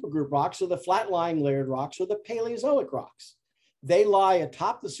of the supergroup rocks are the flat-lying layered rocks, or the Paleozoic rocks. They lie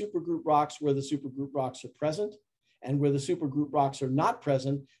atop the supergroup rocks where the supergroup rocks are present, and where the supergroup rocks are not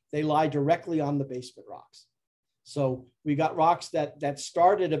present, they lie directly on the basement rocks. So we got rocks that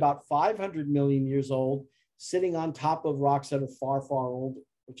started about 500 million years old, sitting on top of rocks that are far, far older,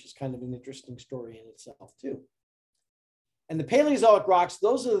 which is kind of an interesting story in itself too. And the Paleozoic rocks,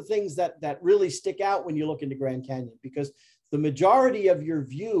 those are the things that really stick out when you look into Grand Canyon, because the majority of your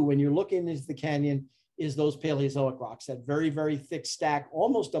view when you're looking into the canyon is those Paleozoic rocks, that very, very thick stack,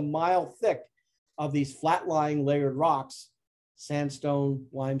 almost a mile thick of these flat-lying layered rocks, sandstone,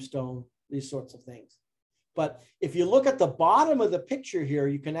 limestone, these sorts of things. But if you look at the bottom of the picture here,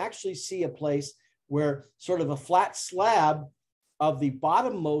 you can actually see a place where sort of a flat slab of the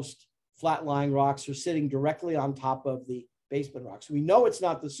bottommost flat-lying rocks are sitting directly on top of the basement rocks. We know it's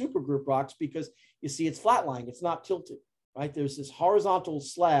not the supergroup rocks because you see it's flat-lying, it's not tilted, right? There's this horizontal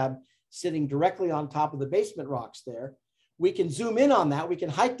slab sitting directly on top of the basement rocks there. We can zoom in on that. We can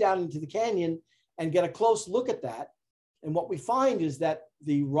hike down into the canyon and get a close look at that. And what we find is that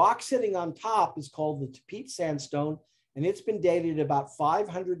the rock sitting on top is called the Tapete Sandstone, and it's been dated about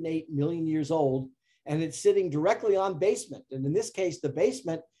 508 million years old, and it's sitting directly on basement. And in this case, the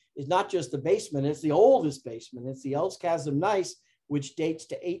basement is not just the basement, it's the oldest basement. It's the Els Chasm Gneiss, which dates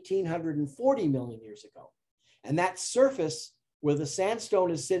to 1840 million years ago. And that surface where the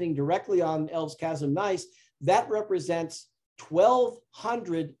sandstone is sitting directly on Els Chasm Gneiss, that represents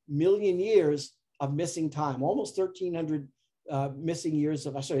 1,200 million years of missing time, almost 1,300 missing years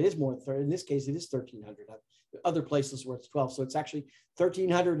of, sorry, it is more than 30. In this case, it is 1,300. Other places where it's 12. So it's actually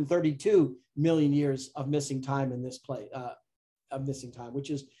 1,332 million years of missing time in this place, of missing time, which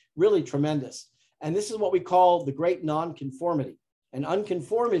is really tremendous. And this is what we call the great nonconformity. And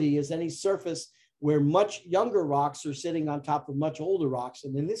unconformity is any surface where much younger rocks are sitting on top of much older rocks.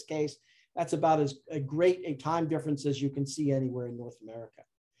 And in this case, that's about as great a time difference as you can see anywhere in North America.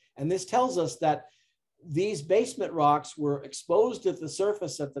 And this tells us that these basement rocks were exposed at the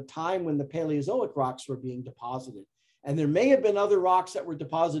surface at the time when the Paleozoic rocks were being deposited. And there may have been other rocks that were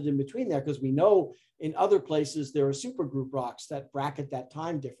deposited in between there, because we know in other places there are supergroup rocks that bracket that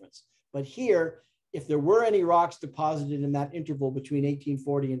time difference. But here, if there were any rocks deposited in that interval between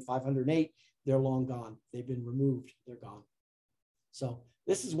 1840 and 508, they're long gone. They've been removed, they're gone. So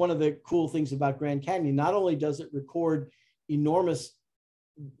this is one of the cool things about Grand Canyon. Not only does it record enormous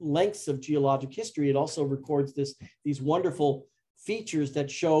lengths of geologic history, it also records these wonderful features that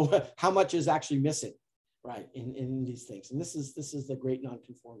show how much is actually missing, right, in these things. And this is the great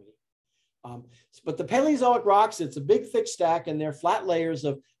nonconformity. But the Paleozoic rocks, it's a big thick stack, and they're flat layers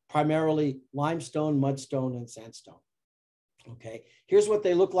of primarily limestone, mudstone, and sandstone. Okay, here's what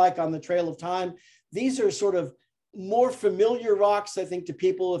they look like on the Trail of Time. These are sort of more familiar rocks, I think, to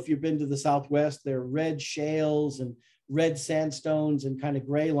people if you've been to the Southwest. They're red shales and red sandstones and kind of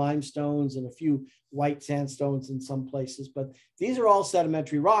gray limestones and a few white sandstones in some places. But these are all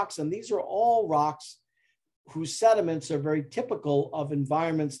sedimentary rocks, and these are all rocks whose sediments are very typical of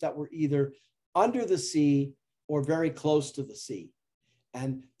environments that were either under the sea or very close to the sea.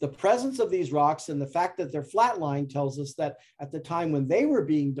 And the presence of these rocks and the fact that they're flat-lying tells us that at the time when they were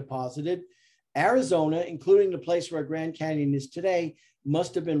being deposited, Arizona, including the place where Grand Canyon is today,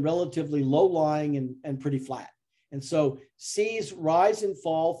 must have been relatively low-lying and pretty flat. And so seas rise and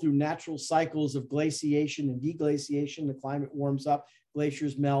fall through natural cycles of glaciation and deglaciation. The climate warms up,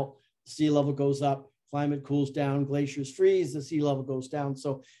 glaciers melt, sea level goes up, climate cools down, glaciers freeze, the sea level goes down.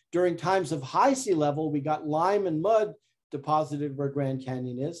 So during times of high sea level, we got lime and mud deposited where Grand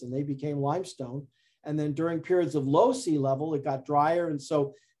Canyon is, and they became limestone. And then during periods of low sea level, it got drier. And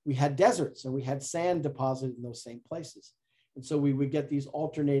so we had deserts and we had sand deposited in those same places. And so we would get these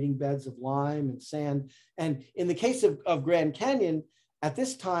alternating beds of lime and sand. And in the case of Grand Canyon, at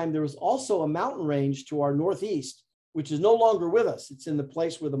this time, there was also a mountain range to our northeast, which is no longer with us. It's in the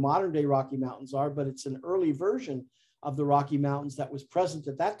place where the modern day Rocky Mountains are, but it's an early version of the Rocky Mountains that was present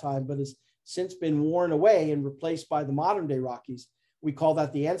at that time, but has since been worn away and replaced by the modern day Rockies. We call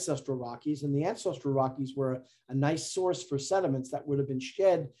that the ancestral Rockies. And the ancestral Rockies were a nice source for sediments that would have been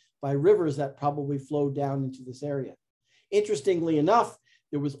shed by rivers that probably flowed down into this area. Interestingly enough,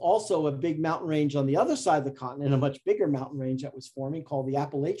 there was also a big mountain range on the other side of the continent, a much bigger mountain range that was forming called the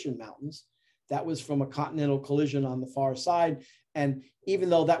Appalachian Mountains. That was from a continental collision on the far side. And even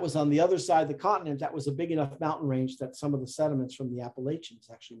though that was on the other side of the continent, that was a big enough mountain range that some of the sediments from the Appalachians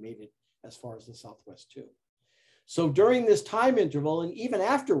actually made it as far as the Southwest too. So during this time interval, and even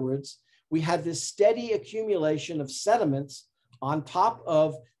afterwards, we had this steady accumulation of sediments on top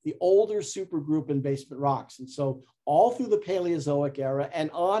of the older supergroup and basement rocks. And so all through the Paleozoic era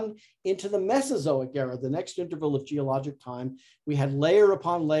and on into the Mesozoic era, the next interval of geologic time, we had layer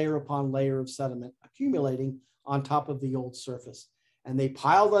upon layer upon layer of sediment accumulating on top of the old surface. And they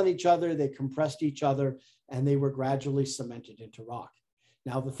piled on each other, they compressed each other, and they were gradually cemented into rock.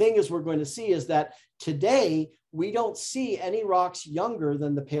 Now, the thing is we're going to see is that today, we don't see any rocks younger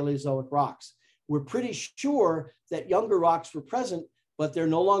than the Paleozoic rocks. We're pretty sure that younger rocks were present, but they're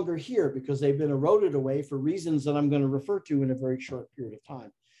no longer here because they've been eroded away for reasons that I'm going to refer to in a very short period of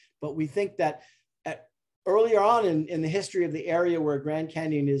time. But we think that earlier on in the history of the area where Grand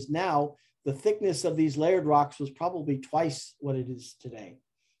Canyon is now, the thickness of these layered rocks was probably twice what it is today.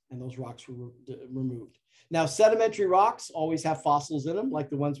 And those rocks were removed. Now, sedimentary rocks always have fossils in them, like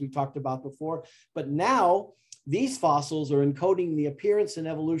the ones we talked about before. But now these fossils are encoding the appearance and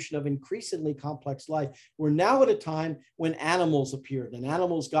evolution of increasingly complex life. We're now at a time when animals appeared, and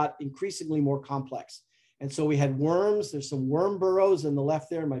animals got increasingly more complex. And so we had worms. There's some worm burrows in the left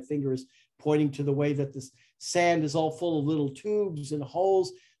there. My finger is pointing to the way that this sand is all full of little tubes and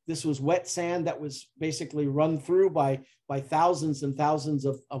holes. This was wet sand that was basically run through by thousands and thousands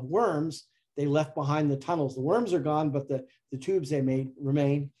of worms. They left behind the tunnels. The worms are gone, but the tubes they made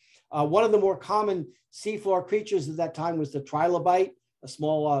remain. One of the more common seafloor creatures at that time was the trilobite, a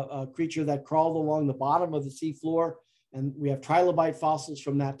small creature that crawled along the bottom of the seafloor. And we have trilobite fossils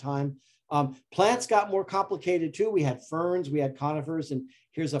from that time. Plants got more complicated too. We had ferns, we had conifers, and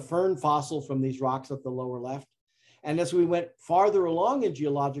here's a fern fossil from these rocks at the lower left. And as we went farther along in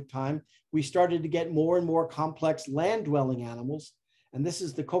geologic time, we started to get more and more complex land-dwelling animals. And this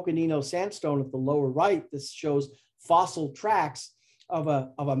is the Coconino sandstone at the lower right. This shows fossil tracks of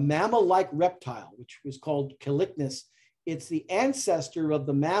a mammal-like reptile, which was called Calicnus. It's the ancestor of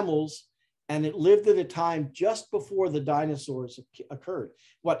the mammals, and it lived at a time just before the dinosaurs occurred.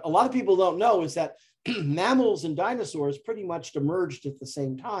 What a lot of people don't know is that mammals and dinosaurs pretty much emerged at the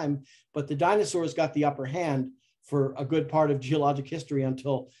same time, but the dinosaurs got the upper hand for a good part of geologic history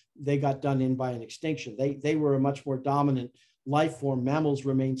until they got done in by an extinction. They were a much more dominant life form. Mammals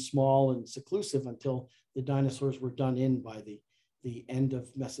remained small and seclusive until the dinosaurs were done in by the end of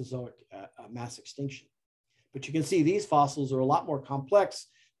Mesozoic mass extinction. But you can see these fossils are a lot more complex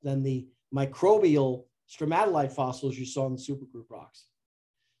than the microbial stromatolite fossils you saw in the supergroup rocks.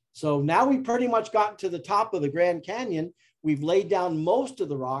 So now we've pretty much gotten to the top of the Grand Canyon. We've laid down most of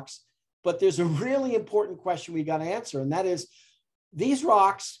the rocks, but there's a really important question we got to answer, and that is, these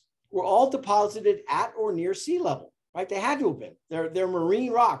rocks were all deposited at or near sea level, right? They had to have been. They're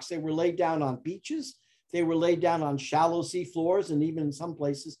marine rocks. They were laid down on beaches. They were laid down on shallow sea floors, and even in some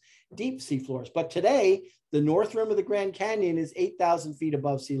places, deep sea floors. But today, the north rim of the Grand Canyon is 8,000 feet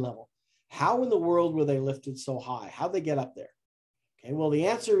above sea level. How in the world were they lifted so high? How'd they get up there? Okay, well, the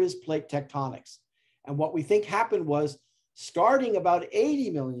answer is plate tectonics. And what we think happened was, starting about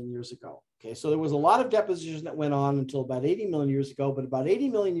 80 million years ago. Okay, so there was a lot of deposition that went on until about 80 million years ago, but about 80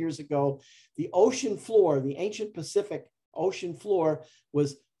 million years ago, the ocean floor, the ancient Pacific ocean floor,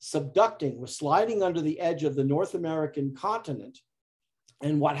 was subducting, was sliding under the edge of the North American continent.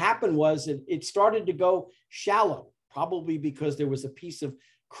 And what happened was it started to go shallow, probably because there was a piece of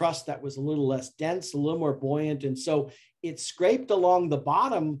crust that was a little less dense, a little more buoyant. And so it scraped along the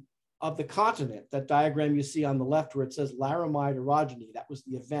bottom of the continent. That diagram you see on the left where it says laramide orogeny, that was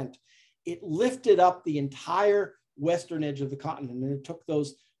the event. It lifted up the entire western edge of the continent, and it took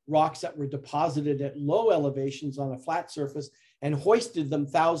those rocks that were deposited at low elevations on a flat surface and hoisted them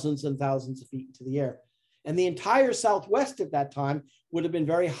thousands and thousands of feet into the air. And the entire Southwest at that time would have been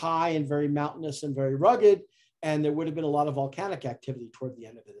very high and very mountainous and very rugged, and there would have been a lot of volcanic activity toward the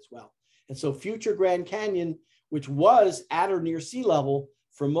end of it as well. And so future Grand Canyon, which was at or near sea level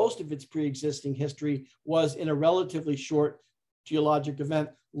for most of its pre-existing history, was in a relatively short geologic event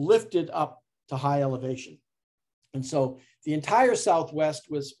lifted up to high elevation. And so the entire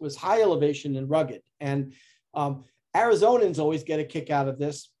Southwest was high elevation and rugged. And Arizonans always get a kick out of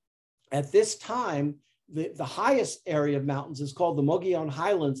this. At this time, the highest area of mountains is called the Mogollon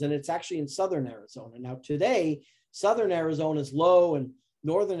Highlands, and it's actually in southern Arizona. Now today, southern Arizona is low and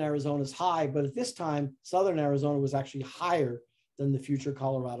northern Arizona is high, but at this time, southern Arizona was actually higher than the future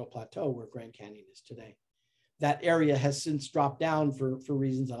Colorado Plateau where Grand Canyon is today. That area has since dropped down for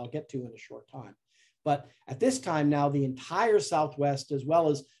reasons that I'll get to in a short time. But at this time now, the entire Southwest, as well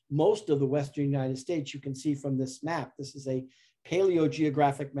as most of the Western United States, you can see from this map, this is a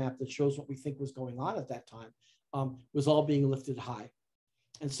paleogeographic map that shows what we think was going on at that time, was all being lifted high.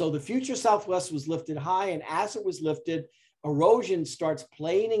 And so the future Southwest was lifted high, and as it was lifted, erosion starts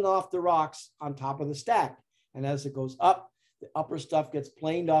planing off the rocks on top of the stack. And as it goes up, the upper stuff gets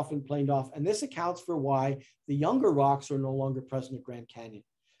planed off and planed off. And this accounts for why the younger rocks are no longer present at Grand Canyon.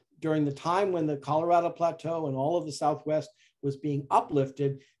 During the time when the Colorado Plateau and all of the Southwest was being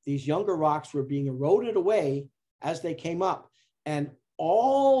uplifted, these younger rocks were being eroded away as they came up. And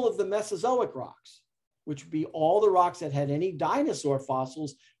all of the Mesozoic rocks, which would be all the rocks that had any dinosaur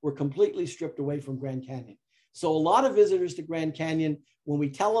fossils, were completely stripped away from Grand Canyon. So a lot of visitors to Grand Canyon, when we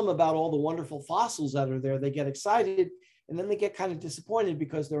tell them about all the wonderful fossils that are there, they get excited, and then they get kind of disappointed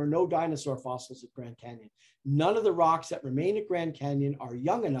because there are no dinosaur fossils at Grand Canyon. None of the rocks that remain at Grand Canyon are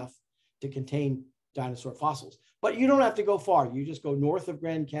young enough to contain dinosaur fossils. But you don't have to go far. You just go north of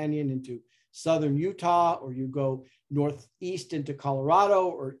Grand Canyon into southern Utah, or you go northeast into Colorado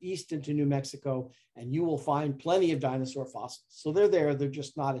or east into New Mexico, and you will find plenty of dinosaur fossils. So they're there, they're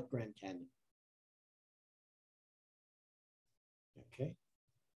just not at Grand Canyon. Okay.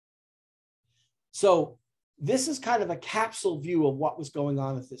 So this is kind of a capsule view of what was going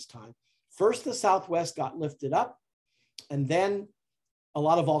on at this time. First, the Southwest got lifted up, and then a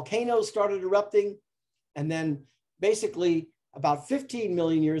lot of volcanoes started erupting. And then basically about 15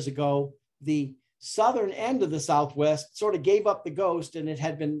 million years ago, the southern end of the Southwest sort of gave up the ghost, and it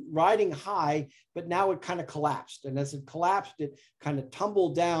had been riding high, but now it kind of collapsed. And as it collapsed, it kind of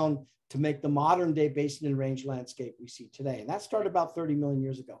tumbled down to make the modern day basin and range landscape we see today. And that started about 30 million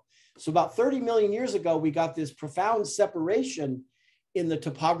years ago. So about 30 million years ago, we got this profound separation in the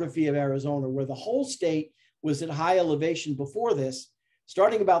topography of Arizona, where the whole state was at high elevation before this.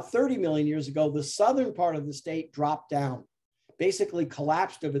 Starting about 30 million years ago, the southern part of the state dropped down, basically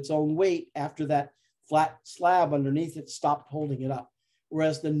collapsed of its own weight after that flat slab underneath it stopped holding it up.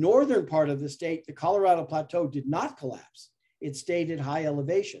 Whereas the northern part of the state, the Colorado Plateau, did not collapse. It stayed at high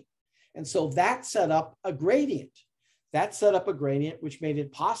elevation. And so that set up a gradient. That set up a gradient which made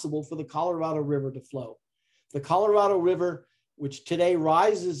it possible for the Colorado River to flow. The Colorado River, which today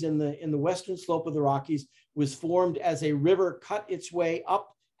rises in the western slope of the Rockies, was formed as a river cut its way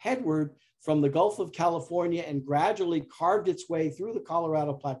up headward from the Gulf of California and gradually carved its way through the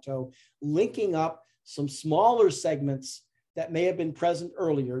Colorado Plateau, linking up some smaller segments that may have been present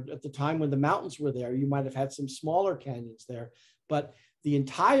earlier at the time when the mountains were there. You might have had some smaller canyons there, but the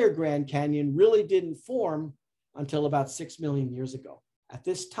entire Grand Canyon really didn't form until about 6 million years ago. At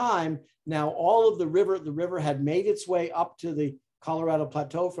this time, now all of the river had made its way up to the Colorado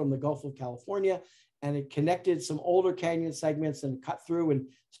Plateau from the Gulf of California, and it connected some older canyon segments and cut through and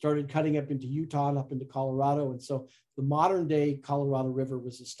started cutting up into Utah and up into Colorado. And so the modern day Colorado River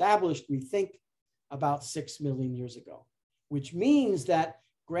was established, we think, about 6 million years ago, which means that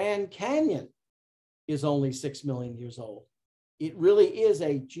Grand Canyon is only 6 million years old. It really is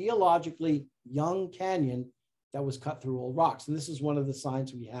a geologically young canyon that was cut through old rocks. And this is one of the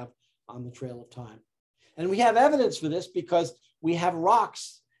signs we have on the Trail of Time. And we have evidence for this because we have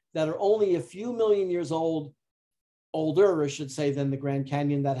rocks that are only a few million years old, older, I should say, than the Grand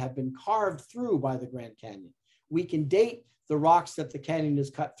Canyon, that have been carved through by the Grand Canyon. We can date the rocks that the canyon is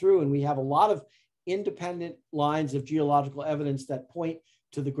cut through, and we have a lot of independent lines of geological evidence that point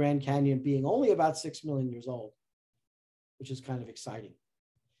to the Grand Canyon being only about 6 million years old, which is kind of exciting.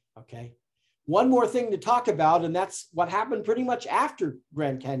 Okay. One more thing to talk about, and that's what happened pretty much after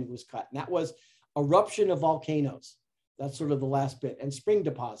Grand Canyon was cut, and that was eruption of volcanoes. That's sort of the last bit, and spring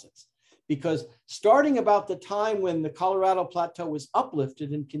deposits. Because starting about the time when the Colorado Plateau was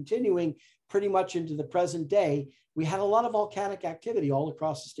uplifted and continuing pretty much into the present day, we had a lot of volcanic activity all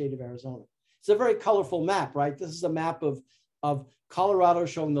across the state of Arizona. It's a very colorful map, right? This is a map of Colorado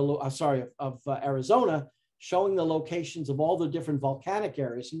showing Arizona, showing the locations of all the different volcanic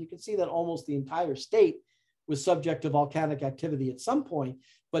areas. And you can see that almost the entire state was subject to volcanic activity at some point,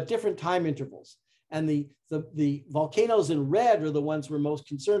 but different time intervals. And the volcanoes in red are the ones we're most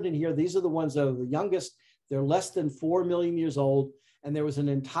concerned in here. These are the ones that are the youngest. They're less than 4 million years old. And there was an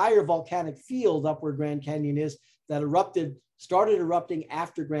entire volcanic field up where Grand Canyon is that started erupting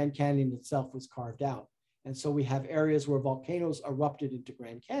after Grand Canyon itself was carved out. And so we have areas where volcanoes erupted into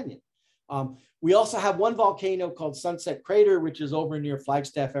Grand Canyon. We also have one volcano called Sunset Crater, which is over near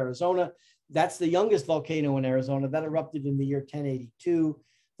Flagstaff, Arizona. That's the youngest volcano in Arizona that erupted in the year 1082.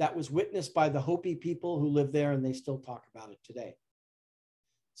 That was witnessed by the Hopi people who live there, and they still talk about it today.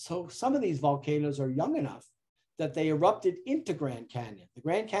 So some of these volcanoes are young enough that they erupted into Grand Canyon. The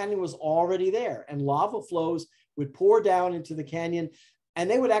Grand Canyon was already there, and lava flows would pour down into the canyon, and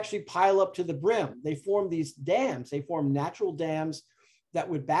they would actually pile up to the brim. They formed these dams. They formed natural dams that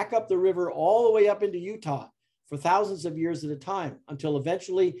would back up the river all the way up into Utah for thousands of years at a time, until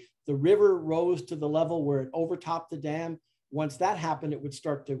eventually the river rose to the level where it overtopped the dam. Once that happened, it would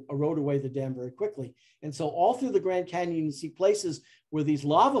start to erode away the dam very quickly. And so all through the Grand Canyon, you see places where these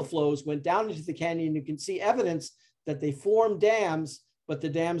lava flows went down into the canyon. You can see evidence that they formed dams, but the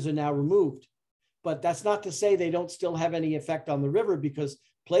dams are now removed. But that's not to say they don't still have any effect on the river, because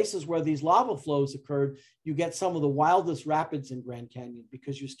places where these lava flows occurred, you get some of the wildest rapids in Grand Canyon,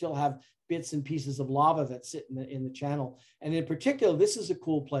 because you still have bits and pieces of lava that sit in the channel. And in particular, this is a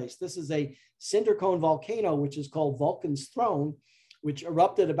cool place. This is a cinder cone volcano, which is called Vulcan's Throne, which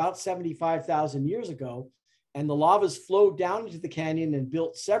erupted about 75,000 years ago. And the lavas flowed down into the canyon and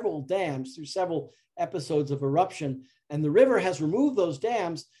built several dams through several episodes of eruption. And the river has removed those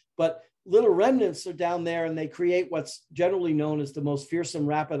dams, but little remnants are down there, and they create what's generally known as the most fearsome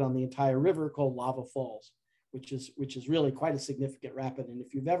rapid on the entire river, called Lava Falls, which is really quite a significant rapid. And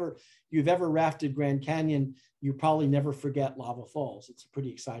if you've ever rafted Grand Canyon, you probably never forget Lava Falls. It's a pretty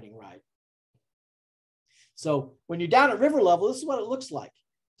exciting ride. So when you're down at river level, this is what it looks like.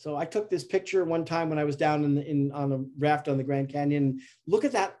 So I took this picture one time when I was down on a raft on the Grand Canyon. Look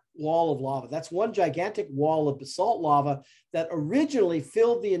at that wall of lava. That's one gigantic wall of basalt lava that originally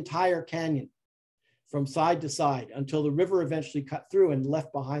filled the entire canyon from side to side until the river eventually cut through and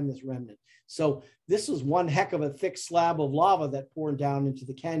left behind this remnant. So this was one heck of a thick slab of lava that poured down into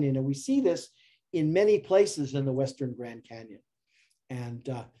the canyon. And we see this in many places in the Western Grand Canyon. And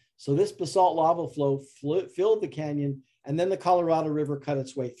so this basalt lava flow filled the canyon, and then the Colorado River cut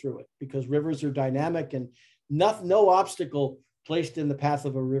its way through it, because rivers are dynamic, and no obstacle placed in the path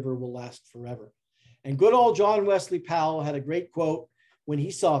of a river will last forever. And good old John Wesley Powell had a great quote when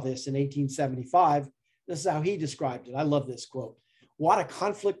he saw this in 1875. This is how he described it. I love this quote. "What a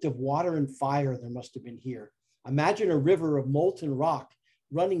conflict of water and fire there must have been here. Imagine a river of molten rock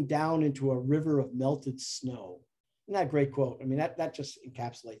running down into a river of melted snow." Isn't that a great quote? I mean, that just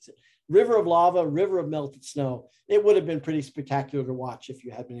encapsulates it. River of lava, river of melted snow. It would have been pretty spectacular to watch if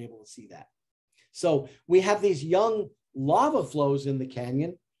you had been able to see that. So we have these young lava flows in the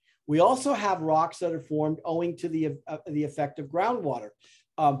canyon. We also have rocks that are formed owing to the effect of groundwater.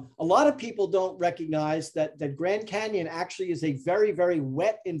 A lot of people don't recognize that Grand Canyon actually is a very, very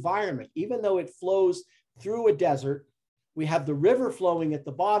wet environment. Even though it flows through a desert, we have the river flowing at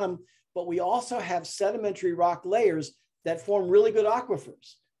the bottom, but we also have sedimentary rock layers that form really good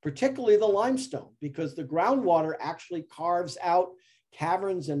aquifers, particularly the limestone, because the groundwater actually carves out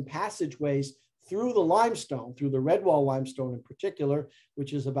caverns and passageways through the limestone, through the Redwall limestone in particular,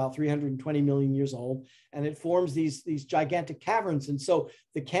 which is about 320 million years old, and it forms these gigantic caverns. And so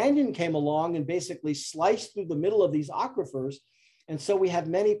the canyon came along and basically sliced through the middle of these aquifers. And so we have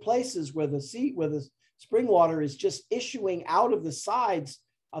many places where the spring water is just issuing out of the sides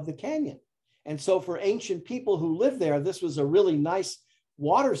of the canyon. And so for ancient people who lived there, this was a really nice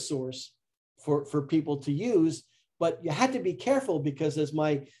water source for people to use. But you had to be careful, because as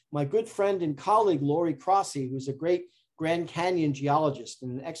my good friend and colleague, Lori Crossy, who's a great Grand Canyon geologist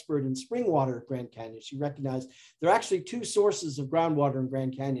and an expert in spring water at Grand Canyon, she recognized there are actually two sources of groundwater in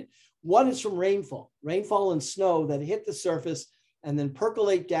Grand Canyon. One is from rainfall and snow that hit the surface and then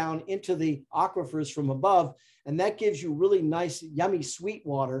percolate down into the aquifers from above. And that gives you really nice, yummy, sweet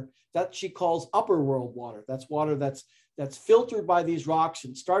water that she calls upper world water. That's water that's filtered by these rocks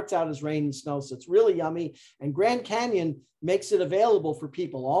and starts out as rain and snow. So it's really yummy. And Grand Canyon makes it available for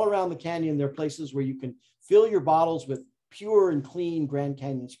people all around the canyon. There are places where you can fill your bottles with pure and clean Grand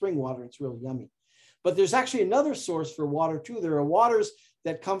Canyon spring water. It's really yummy. But there's actually another source for water too. There are waters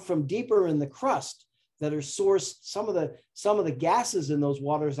that come from deeper in the crust that are sourced. Some of the gases in those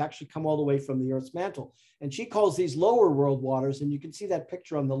waters actually come all the way from the Earth's mantle. And she calls these lower world waters. And you can see that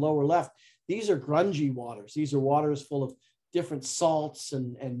picture on the lower left. These are grungy waters. These are waters full of different salts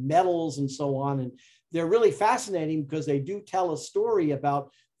and metals and so on. And they're really fascinating because they do tell a story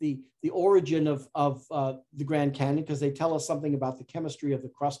about the origin of the Grand Canyon, because they tell us something about the chemistry of the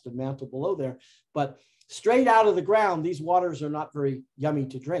crust and mantle below there. But straight out of the ground, these waters are not very yummy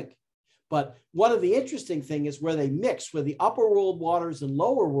to drink. But one of the interesting things is where they mix, where the upper world waters and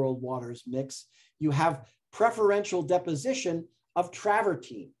lower world waters mix, you have preferential deposition of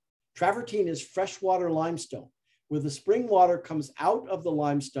travertine. Travertine is freshwater limestone, where the spring water comes out of the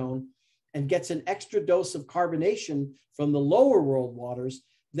limestone and gets an extra dose of carbonation from the lower world waters.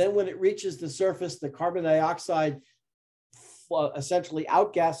 Then when it reaches the surface, the carbon dioxide essentially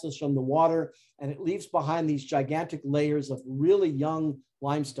outgasses from the water, and it leaves behind these gigantic layers of really young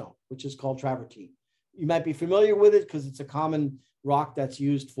limestone, which is called travertine. You might be familiar with it because it's a common rock that's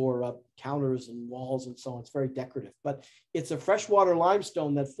used for counters and walls and so on. It's very decorative, but it's a freshwater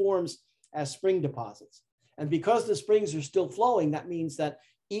limestone that forms as spring deposits. And because the springs are still flowing, that means that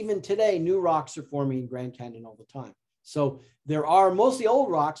even today, new rocks are forming in Grand Canyon all the time. So there are mostly old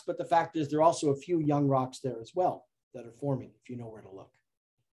rocks, but the fact is there are also a few young rocks there as well that are forming, if you know where to look.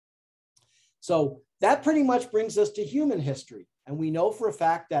 So that pretty much brings us to human history. And we know for a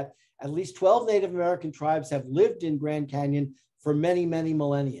fact that at least 12 Native American tribes have lived in Grand Canyon for many, many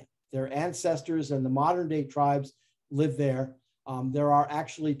millennia. Their ancestors and the modern day tribes live there. There are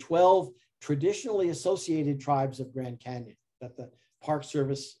actually 12 traditionally associated tribes of Grand Canyon that the Park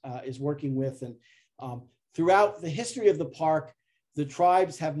Service is working with. And throughout the history of the park, the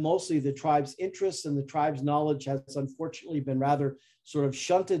tribes have mostly the tribe's interests, and the tribe's knowledge has unfortunately been rather sort of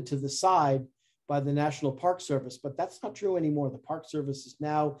shunted to the side by the National Park Service, but that's not true anymore. The Park Service is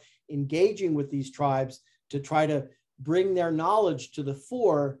now engaging with these tribes to try to bring their knowledge to the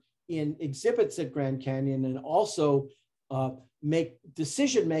fore in exhibits at Grand Canyon, and also make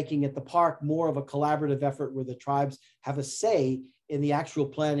decision-making at the park more of a collaborative effort where the tribes have a say in the actual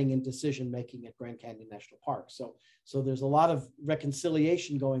planning and decision-making at Grand Canyon National Park. So there's a lot of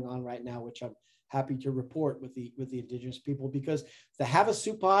reconciliation going on right now, which I'm happy to report with the indigenous people, because the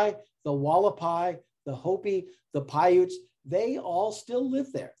Havasupai, the Wallapai, the Hopi, the Paiutes, they all still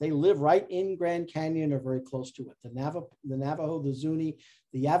live there. They live right in Grand Canyon or very close to it. The Navajo, the Zuni,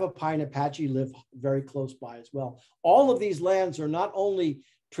 the Yavapai and Apache live very close by as well. All of these lands are not only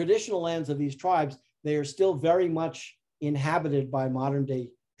traditional lands of these tribes, they are still very much inhabited by modern day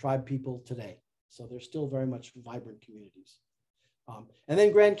tribe people today. So they're still very much vibrant communities. And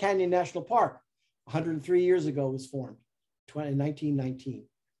then Grand Canyon National Park, 103 years ago, was formed in 1919.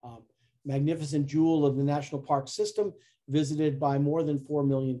 Magnificent jewel of the national park system, visited by more than 4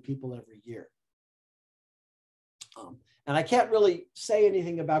 million people every year. And I can't really say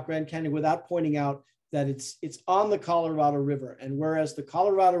anything about Grand Canyon without pointing out that it's on the Colorado River. And whereas the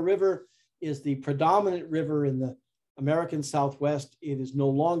Colorado River is the predominant river in the American Southwest, it is no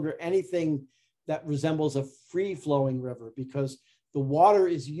longer anything that resembles a free-flowing river, because the water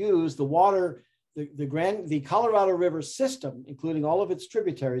is used, the Colorado River system, including all of its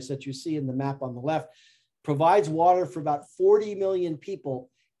tributaries that you see in the map on the left, provides water for about 40 million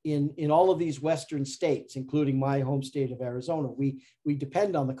people in all of these Western states, including my home state of Arizona. We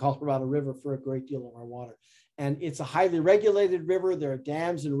depend on the Colorado River for a great deal of our water. And it's a highly regulated river. There are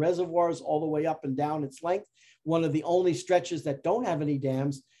dams and reservoirs all the way up and down its length. One of the only stretches that don't have any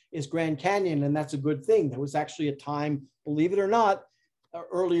dams is Grand Canyon, and that's a good thing. There was actually a time, believe it or not,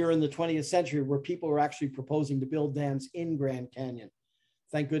 earlier in the 20th century where people were actually proposing to build dams in Grand Canyon.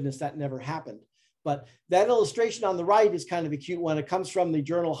 Thank goodness that never happened. But that illustration on the right is kind of a cute one. It comes from the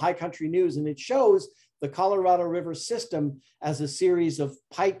journal High Country News, and it shows the Colorado River system as a series of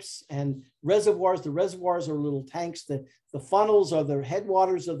pipes and reservoirs. The reservoirs are little tanks. The funnels are the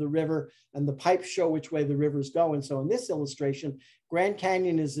headwaters of the river, and the pipes show which way the rivers go. And so in this illustration, Grand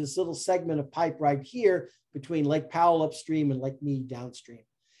Canyon is this little segment of pipe right here between Lake Powell upstream and Lake Mead downstream.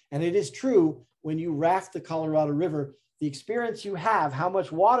 And it is true, when you raft the Colorado River, the experience you have, how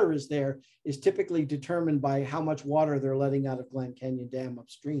much water is there, is typically determined by how much water they're letting out of Grand Canyon Dam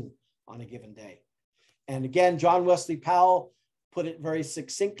upstream on a given day. And again, John Wesley Powell put it very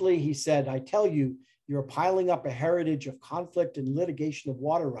succinctly. He said, "I tell you, you're piling up a heritage of conflict and litigation of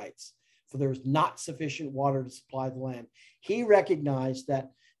water rights, for there is not sufficient water to supply the land." He recognized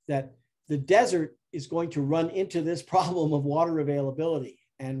that the desert is going to run into this problem of water availability.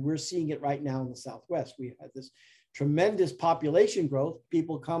 And we're seeing it right now in the Southwest. We've had this tremendous population growth.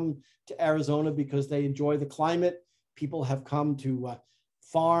 People come to Arizona because they enjoy the climate. People have come to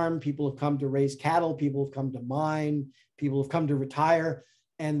farm. People have come to raise cattle. People have come to mine. People have come to retire.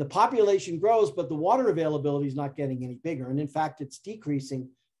 And the population grows, but the water availability is not getting any bigger. And in fact, it's decreasing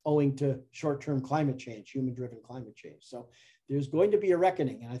owing to short-term climate change, human-driven climate change. So there's going to be a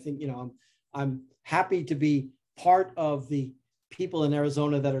reckoning. And I think, I'm happy to be part of the people in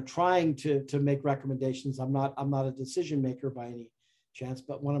Arizona that are trying to make recommendations. I'm not a decision maker by any chance,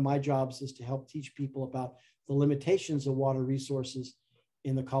 but one of my jobs is to help teach people about the limitations of water resources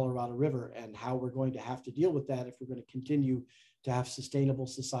in the Colorado River and how we're going to have to deal with that if we're going to continue to have sustainable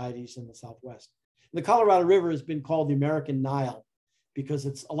societies in the Southwest. The Colorado River has been called the American Nile because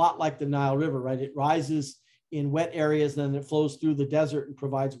it's a lot like the Nile River, right? It rises in wet areas, then it flows through the desert and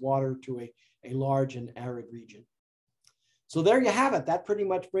provides water to a large and arid region. So there you have it. That pretty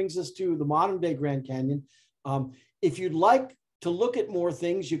much brings us to the modern day Grand Canyon. If you'd like to look at more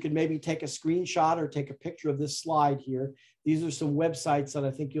things, you can maybe take a screenshot or take a picture of this slide here. These are some websites that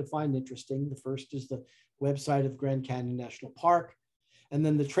I think you'll find interesting. The first is the website of Grand Canyon National Park. And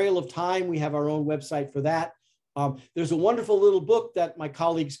then the Trail of Time, we have our own website for that. There's a wonderful little book that my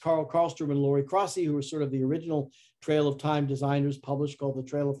colleagues Carl Karlstrom and Lori Crossie, who are sort of the original Trail of Time designers, published, called the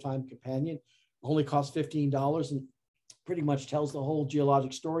Trail of Time Companion. Only costs $15 and pretty much tells the whole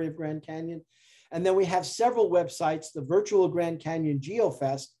geologic story of Grand Canyon. And then we have several websites, the virtual Grand Canyon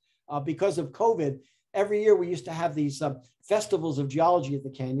GeoFest. Because of COVID, every year we used to have these festivals of geology at the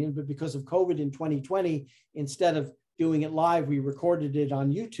canyon, but because of COVID in 2020, instead of doing it live, we recorded it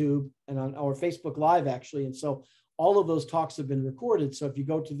on YouTube and on our Facebook Live, actually. And so all of those talks have been recorded. So if you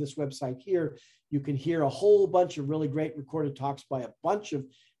go to this website here, you can hear a whole bunch of really great recorded talks by a bunch of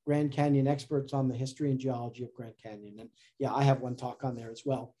Grand Canyon experts on the history and geology of Grand Canyon. And yeah, I have one talk on there as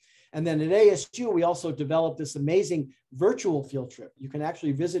well. And then at ASU, we also developed this amazing virtual field trip. You can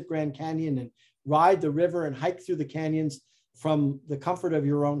actually visit Grand Canyon and ride the river and hike through the canyons from the comfort of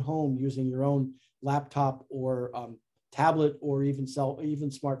your own home using your own laptop or tablet, or even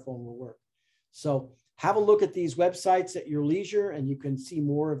smartphone will work. So have a look at these websites at your leisure and you can see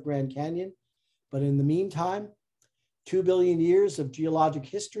more of Grand Canyon. But in the meantime, 2 billion years of geologic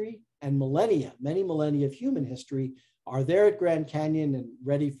history and millennia, many millennia of human history are there at Grand Canyon and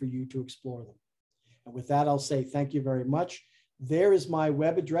ready for you to explore them. And with that, I'll say thank you very much. There is my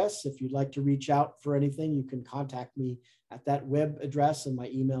web address. If you'd like to reach out for anything, you can contact me at that web address, and my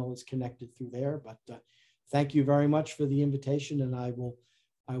email is connected through there. But thank you very much for the invitation, and I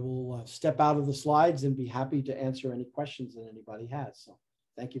will step out of the slides and be happy to answer any questions that anybody has. So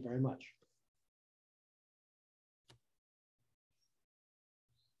thank you very much.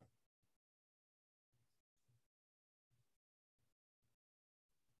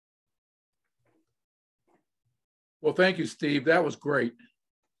 Well, thank you, Steve. That was great.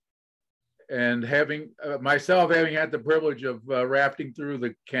 And having myself having had the privilege of rafting through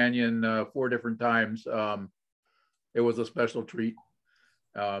the canyon 4 different times, it was a special treat.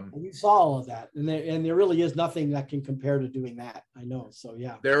 We saw all of that, and there really is nothing that can compare to doing that. I know, so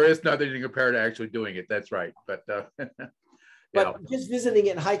yeah. There is nothing to compare to actually doing it. That's right. But but just visiting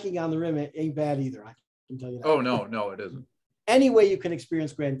it and hiking on the rim ain't bad either. I can tell you that. Oh no, it isn't. Any way you can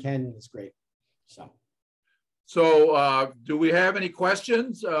experience Grand Canyon is great. So do we have any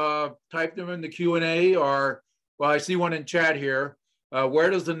questions? Type them in the Q&A, or, well, I see one in chat here. Where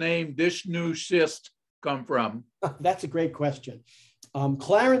does the name Vishnu Schist come from? That's a great question.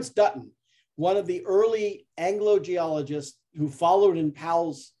 Clarence Dutton, one of the early Anglo-geologists who followed in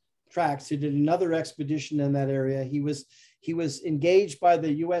Powell's tracks, who did another expedition in that area. He was engaged by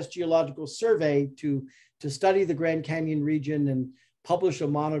the U.S. Geological Survey to study the Grand Canyon region and publish a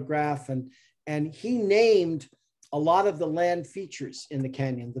monograph, and he named a lot of the land features in the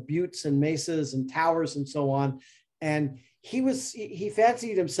canyon, the buttes and mesas and towers and so on. And he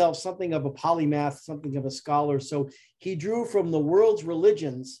fancied himself something of a polymath, something of a scholar. So he drew from the world's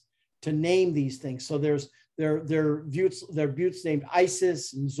religions to name these things. So there are buttes named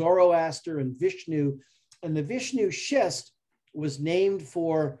Isis and Zoroaster and Vishnu. And the Vishnu schist was named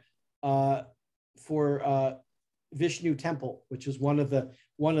for Vishnu Temple, which is one of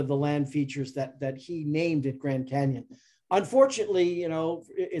the land features that he named at Grand Canyon. Unfortunately,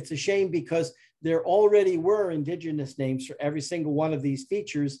 it's a shame because there already were indigenous names for every single one of these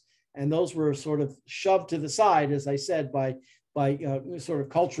features, and those were sort of shoved to the side, as I said, by sort of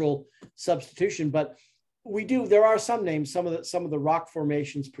cultural substitution. But there are some names. Some of the rock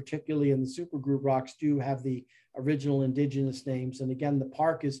formations, particularly in the supergroup rocks, do have the original indigenous names. And again, the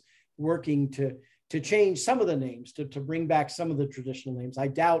park is working to change some of the names, to bring back some of the traditional names. I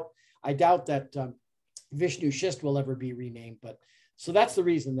doubt that Vishnu Schist will ever be renamed, but so that's the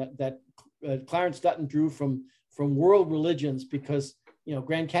reason that Clarence Dutton drew from world religions, because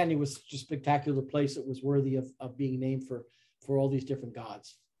Grand Canyon was such a spectacular place. It was worthy of being named for all these different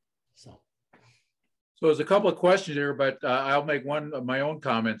gods. So there's a couple of questions here, but I'll make one of my own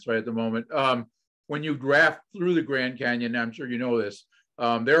comments right at the moment. When you draft through the Grand Canyon, I'm sure you know this,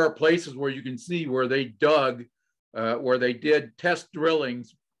 there are places where you can see where they dug, where they did test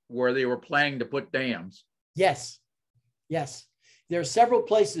drillings, where they were planning to put dams. Yes. There are several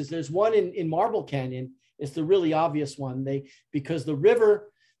places. There's one in Marble Canyon. It's the really obvious one. Because the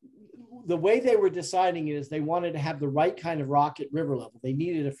river, the way they were deciding it is they wanted to have the right kind of rock at river level. They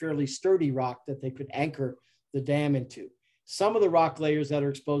needed a fairly sturdy rock that they could anchor the dam into. Some of the rock layers that are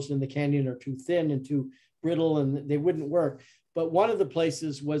exposed in the canyon are too thin and too brittle, and they wouldn't work. But one of the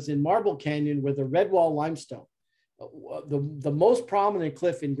places was in Marble Canyon, where the Redwall limestone, the most prominent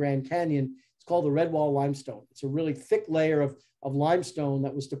cliff in Grand Canyon, it's called the Redwall limestone. It's a really thick layer of limestone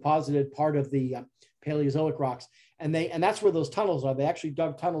that was deposited part of the Paleozoic rocks. And that's where those tunnels are. They actually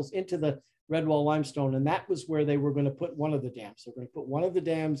dug tunnels into the Redwall limestone, and that was where they were going to put one of the dams. They're going to put one of the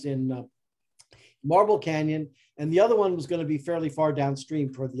dams in Marble Canyon, and the other one was going to be fairly far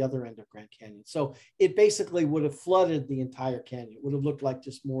downstream toward the other end of Grand Canyon. So it basically would have flooded the entire canyon. It would have looked like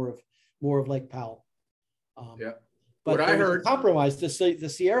just more of Lake Powell. Yeah. But what I heard, compromise. The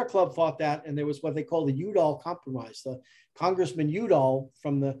Sierra Club fought that, and there was what they call the Udall Compromise. The Congressman Udall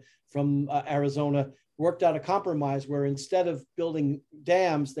from Arizona worked out a compromise where instead of building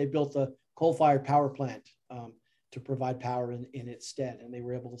dams, they built a coal-fired power plant to provide power in its stead, and they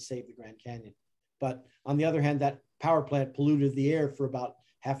were able to save the Grand Canyon. But on the other hand, that power plant polluted the air for about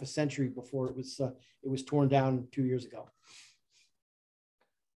half a century before it was torn down 2 years ago.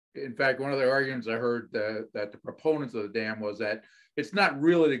 In fact, one of the arguments I heard that the proponents of the dam was that it's not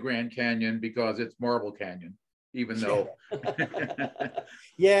really the Grand Canyon because it's Marble Canyon, even though.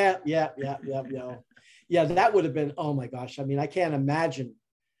 Yeah. That would have been, oh my gosh. I mean, I can't imagine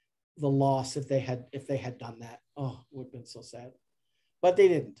the loss if they had done that. Oh, it would have been so sad, but they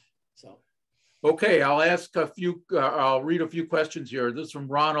didn't. So. Okay, I'll ask a few, I'll read a few questions here. This is from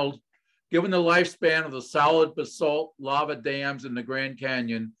Ronald. Given the lifespan of the solid basalt lava dams in the Grand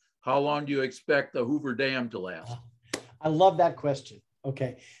Canyon, how long do you expect the Hoover Dam to last? I love that question.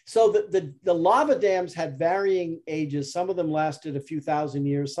 Okay, so the lava dams had varying ages. Some of them lasted a few thousand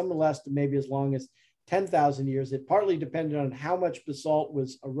years. Some of them lasted maybe as long as 10,000 years. It partly depended on how much basalt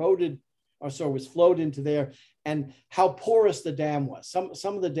was eroded was flowed into there and how porous the dam was.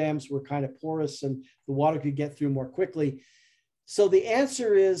 Some of the dams were kind of porous and the water could get through more quickly. So the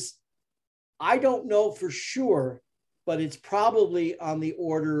answer is, I don't know for sure, but it's probably on the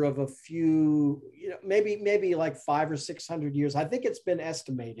order of a few, maybe like 500 or 600 years. I think it's been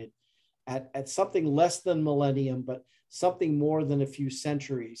estimated at something less than millennium, but something more than a few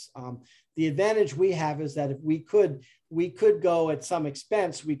centuries. The advantage we have is that if we could go at some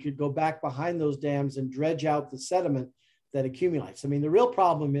expense, we could go back behind those dams and dredge out the sediment that accumulates. I mean, the real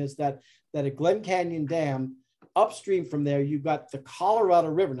problem is that at Glen Canyon Dam, upstream from there, you've got the Colorado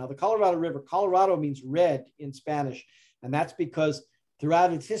River. Now, the Colorado River, Colorado means red in Spanish, and that's because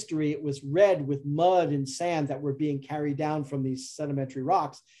throughout its history, it was red with mud and sand that were being carried down from these sedimentary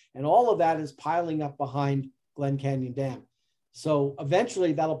rocks. And all of that is piling up behind Glen Canyon Dam. So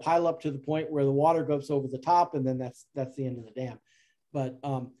eventually that'll pile up to the point where the water goes over the top, and then that's the end of the dam. But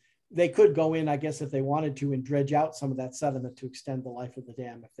they could go in, I guess, if they wanted to, and dredge out some of that sediment to extend the life of the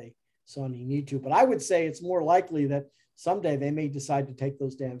dam if they saw any need to. But I would say it's more likely that someday they may decide to take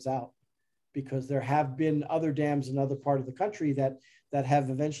those dams out, because there have been other dams in other part of the country that have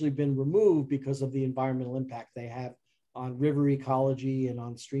eventually been removed because of the environmental impact they have on river ecology and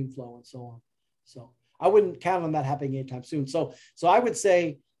on stream flow and so on. So I wouldn't count on that happening anytime soon. So I would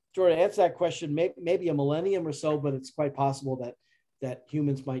say, to answer that question, maybe a millennium or so, but it's quite possible that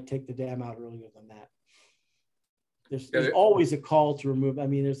humans might take the dam out earlier than that. There's always a call to remove. I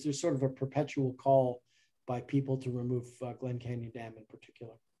mean, there's sort of a perpetual call by people to remove Glen Canyon Dam in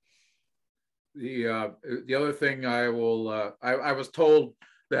particular. The other thing I was told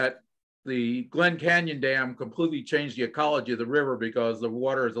that the Glen Canyon Dam completely changed the ecology of the river because the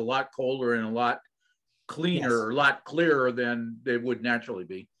water is a lot colder and a lot cleaner, yes, or a lot clearer than it would naturally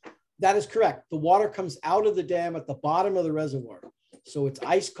be. That is correct. The water comes out of the dam at the bottom of the reservoir. So it's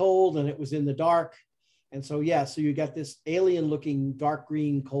ice cold and it was in the dark. And so, yeah, so you got this alien looking dark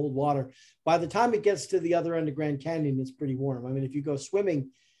green cold water. By the time it gets to the other end of Grand Canyon, it's pretty warm. I mean, if you go swimming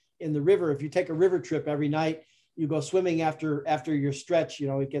in the river, if you take a river trip every night, you go swimming after your stretch,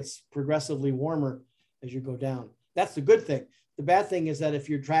 it gets progressively warmer as you go down. That's the good thing. The bad thing is that if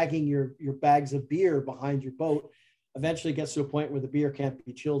you're dragging your bags of beer behind your boat, eventually it gets to a point where the beer can't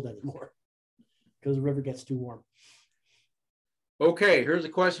be chilled anymore because the river gets too warm. Okay, here's a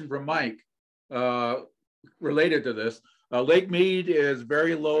question from Mike related to this. Lake Mead is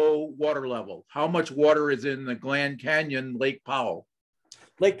very low water level. How much water is in the Grand Canyon Lake Powell?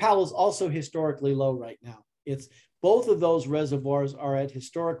 Lake Powell is also historically low right now. It's both of those reservoirs are at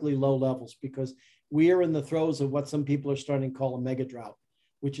historically low levels because we are in the throes of what some people are starting to call a mega drought,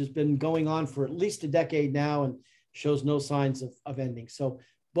 which has been going on for at least a decade now and shows no signs of ending. So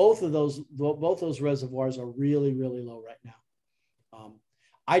both those reservoirs are really, really low right now.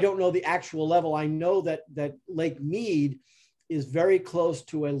 I don't know the actual level. I know that Lake Mead is very close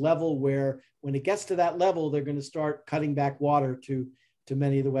to a level where when it gets to that level, they're going to start cutting back water to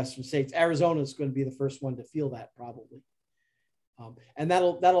many of the Western states. Arizona is going to be the first one to feel that probably. And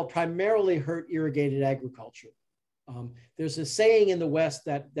that'll primarily hurt irrigated agriculture. There's a saying in the West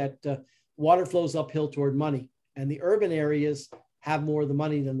that water flows uphill toward money, and the urban areas have more of the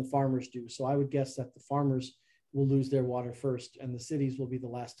money than the farmers do. So I would guess that the farmers will lose their water first, and the cities will be the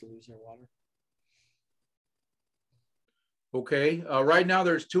last to lose their water. Okay, right now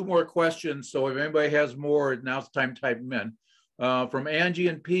there's two more questions. So if anybody has more, now's the time to type them in. From Angie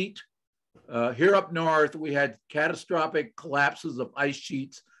and Pete. Here up north, we had catastrophic collapses of ice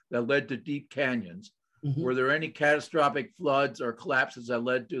sheets that led to deep canyons. Mm-hmm. Were there any catastrophic floods or collapses that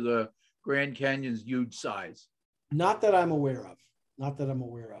led to the Grand Canyon's huge size? Not that I'm aware of. Not that I'm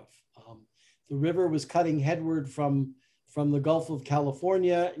aware of. The river was cutting headward from the Gulf of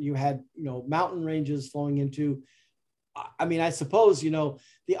California. You had, mountain ranges flowing into. I mean, I suppose,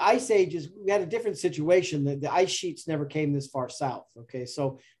 the ice ages, we had a different situation. The ice sheets never came this far south. Okay.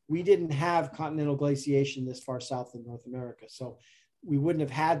 So we didn't have continental glaciation this far south in North America. So we wouldn't have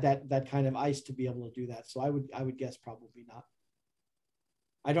had that kind of ice to be able to do that. So I would guess probably not.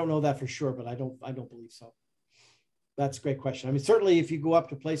 I don't know that for sure, but I don't believe so. That's a great question. I mean, certainly if you go up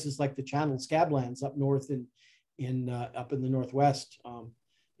to places like the Channel Scablands up north up in the Northwest,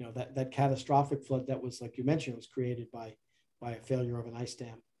 you know, that catastrophic flood that was, like you mentioned, was created by a failure of an ice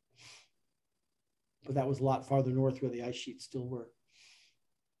dam. But that was a lot farther north where the ice sheets still were.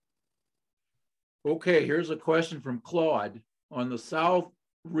 Okay, here's a question from Claude. On the South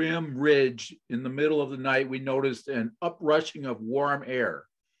Rim Ridge in the middle of the night, we noticed an uprushing of warm air.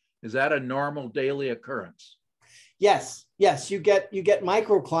 Is that a normal daily occurrence? Yes, you get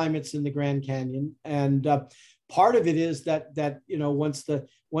microclimates in the Grand Canyon, and part of it is that you know, once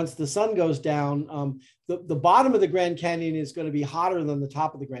the sun goes down, the bottom of the Grand Canyon is going to be hotter than the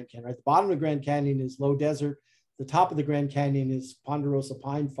top of the Grand Canyon. Right, the bottom of the Grand Canyon is low desert. The top of the Grand Canyon is ponderosa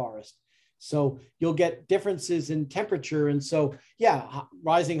pine forest. So you'll get differences in temperature, and so yeah,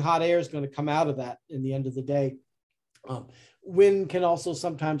 rising hot air is going to come out of that in the end of the day. Wind can also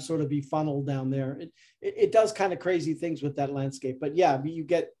sometimes sort of be funneled down there. It does kind of crazy things with that landscape, but yeah, you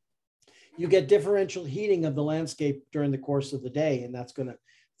get differential heating of the landscape during the course of the day, and that's going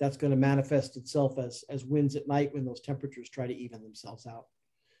to manifest itself as winds at night when those temperatures try to even themselves out.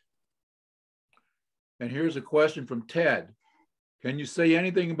 And here's a question from Ted. Can you say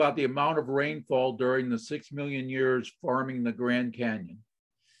anything about the amount of rainfall during the 6 million years forming the Grand Canyon?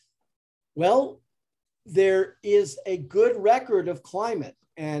 Well, there is a good record of climate,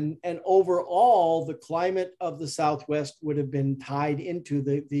 and overall, the climate of the Southwest would have been tied into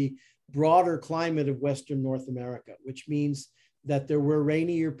the broader climate of Western North America, which means that there were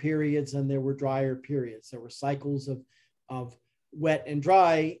rainier periods and there were drier periods. There were cycles of wet and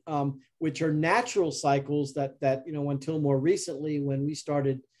dry, which are natural cycles that you know, until more recently, when we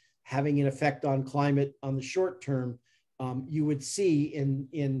started having an effect on climate on the short term, you would see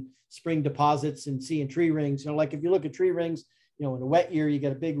in spring deposits and see in tree rings. You know, like if you look at tree rings, you know, in a wet year, you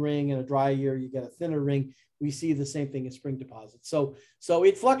get a big ring, in a dry year, you get a thinner ring. We see the same thing in spring deposits. So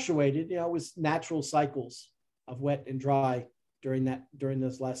it fluctuated, you know, it was natural cycles of wet and dry during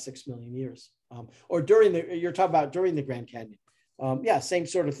those last 6 million years. Or you're talking about during the Grand Canyon. Yeah, same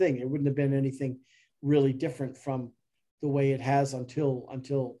sort of thing. It wouldn't have been anything really different from the way it has until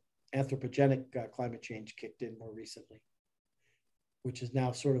anthropogenic climate change kicked in more recently, which is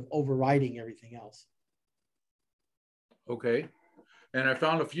now sort of overriding everything else. Okay. And I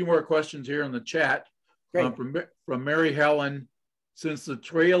found a few more questions here in the chat from Mary Helen. Since the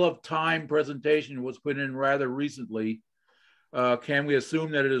Trail of Time presentation was put in rather recently, can we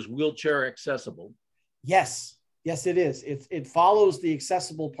assume that it is wheelchair accessible? Yes, it is. It follows the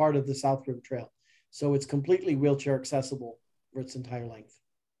accessible part of the South Rim Trail. So it's completely wheelchair accessible for its entire length.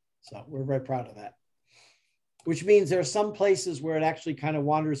 So we're very proud of that. Which means there are some places where it actually kind of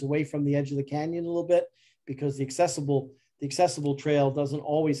wanders away from the edge of the canyon a little bit, because the accessible trail doesn't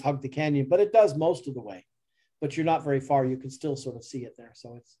always hug the canyon, but it does most of the way. But you're not very far. You can still sort of see it there.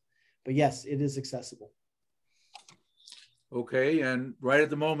 But yes, it is accessible. Okay, and right at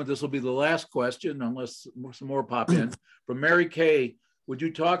the moment, this will be the last question, unless some more pop in. From Mary Kay, would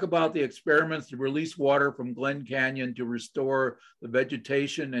you talk about the experiments to release water from Glen Canyon to restore the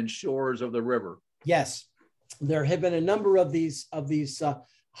vegetation and shores of the river? Yes, there have been a number of these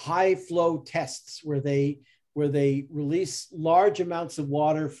high flow tests where they release large amounts of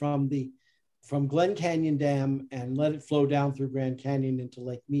water from Glen Canyon Dam and let it flow down through Grand Canyon into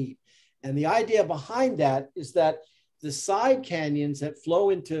Lake Mead. And the idea behind that is that the side canyons that flow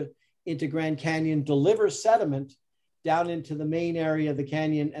into Grand Canyon deliver sediment down into the main area of the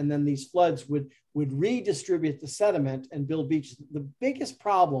canyon, and then these floods would redistribute the sediment and build beaches. The biggest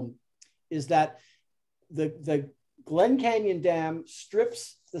problem is that the Glen Canyon Dam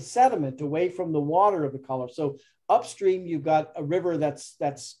strips the sediment away from the water of the color. So upstream, you've got a river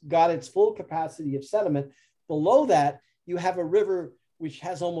that's got its full capacity of sediment. Below that, you have a river which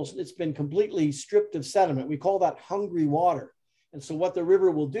has it's been completely stripped of sediment. We call that hungry water. And so what the river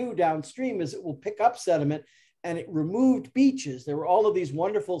will do downstream is it will pick up sediment, and it removed beaches. There were all of these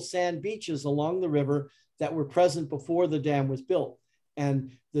wonderful sand beaches along the river that were present before the dam was built.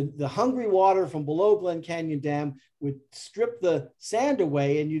 And the hungry water from below Glen Canyon Dam would strip the sand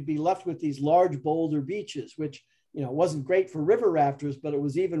away, and you'd be left with these large boulder beaches, which, you know, wasn't great for river rafters, but it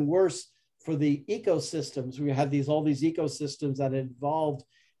was even worse for the ecosystems. We had all these ecosystems that had evolved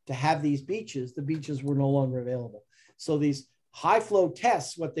to have these beaches. The beaches were no longer available. So these high flow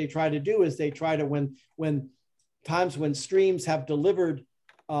tests, what they try to do is they try to, when streams have delivered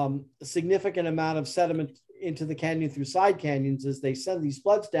a significant amount of sediment into the canyon through side canyons, is they send these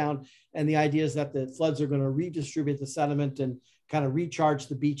floods down. And the idea is that the floods are going to redistribute the sediment and kind of recharge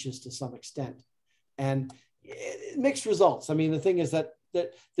the beaches to some extent. And mixed results. I mean, the thing is that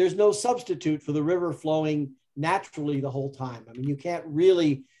there's no substitute for the river flowing naturally the whole time. I mean, you can't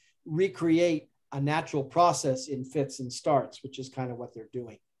really recreate a natural process in fits and starts, which is kind of what they're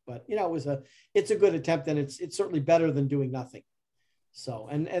doing. But you know, it's a good attempt, and it's certainly better than doing nothing. So,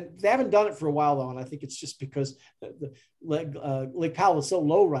 and they haven't done it for a while though, and I think it's just because the Lake Powell is so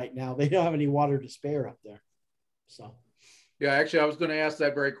low right now, they don't have any water to spare up there. So, yeah, actually, I was going to ask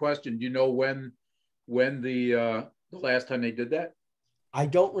that very question. Do you know when the last time they did that? I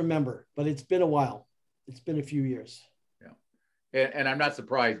don't remember, but it's been a while. It's been a few years. Yeah, and I'm not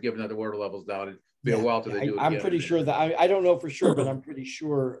surprised given that the water level's down. It'd be a while till they do it. I'm pretty sure that I don't know for sure, but I'm pretty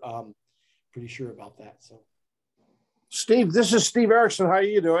sure about that. So. Steve, this is Steve Erickson. How are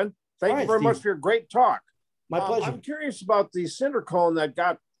you doing? Thank you very much for your great talk. My pleasure. I'm curious about the cinder cone that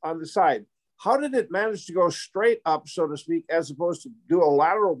got on the side. How did it manage to go straight up, so to speak, as opposed to do a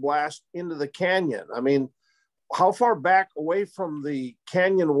lateral blast into the canyon? I mean, how far back away from the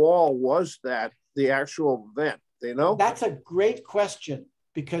canyon wall was that, the actual vent? Do you know? That's a great question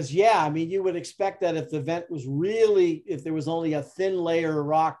because, yeah, I mean, you would expect that if the vent was really, if there was only a thin layer of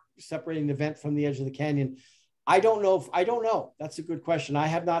rock separating the vent from the edge of the canyon. I don't know. That's a good question. I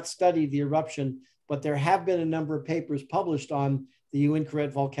have not studied the eruption, but there have been a number of papers published on the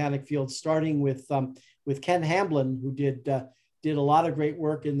Uinkaret volcanic field, starting with Ken Hamblin, who did a lot of great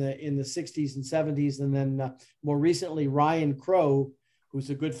work in the 60s and 70s, and then more recently Ryan Crow, who's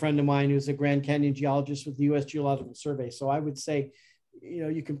a good friend of mine, who's a Grand Canyon geologist with the U.S. Geological Survey. So I would say, you know,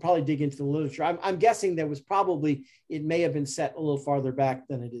 you can probably dig into the literature. I'm guessing there was probably, it may have been set a little farther back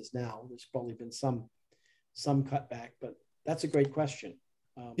than it is now. There's probably been some cutback, but that's a great question.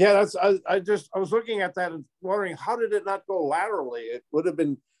 Yeah, I was looking at that and wondering, how did it not go laterally? It would have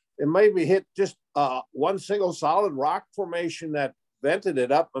been, it maybe hit just one single solid rock formation that vented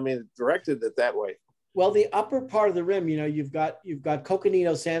it up. I mean, directed it that way. Well, the upper part of the rim, you know, you've got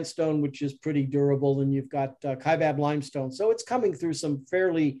Coconino sandstone, which is pretty durable, and you've got Kaibab limestone. So it's coming through some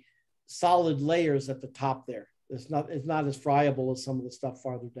fairly solid layers at the top there. It's not as friable as some of the stuff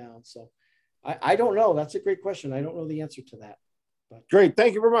farther down. So I don't know. That's a great question. I don't know the answer to that. But great.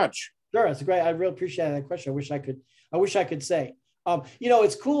 Thank you very much. Sure. It's great. I really appreciate that question. I wish I could say. You know,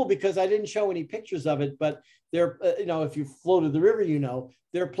 it's cool because I didn't show any pictures of it, but there, you know, if you floated the river, you know,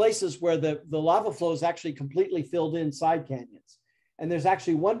 there are places where the lava flow is actually completely filled in side canyons. And there's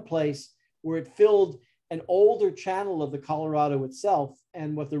actually one place where it filled an older channel of the Colorado itself.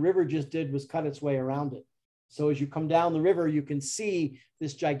 And what the river just did was cut its way around it. So as you come down the river, you can see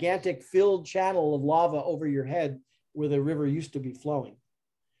this gigantic filled channel of lava over your head where the river used to be flowing,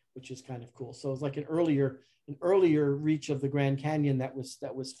 which is kind of cool. So it's like an earlier reach of the Grand Canyon that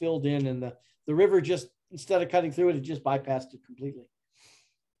was filled in, and the river just, instead of cutting through it, it just bypassed it completely.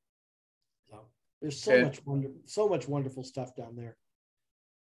 So there's so much wonderful stuff down there.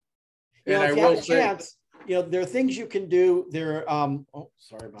 You know, if you have a chance, you know, there are things you can do. There, oh,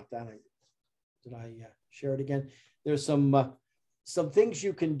 sorry about that. Did I share it again? There's some things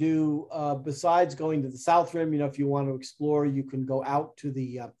you can do besides going to the South Rim. You know, if you want to explore, you can go out to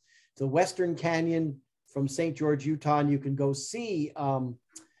the Western Canyon from St. George, Utah, and you can go see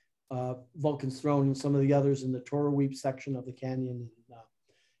Vulcan's Throne and some of the others in the Torrewheap section of the canyon. And,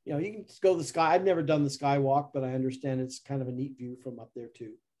 you know, you can just go to the sky. I've never done the skywalk, but I understand it's kind of a neat view from up there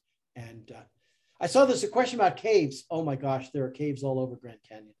too. And I saw there's a question about caves. Oh my gosh, there are caves all over Grand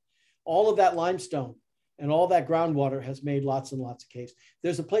Canyon. All of that limestone and all that groundwater has made lots and lots of caves.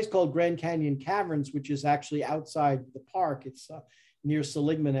 There's a place called Grand Canyon Caverns, which is actually outside the park. It's near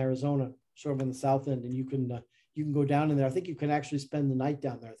Seligman, Arizona, sort of on the south end, and you can go down in there. I think you can actually spend the night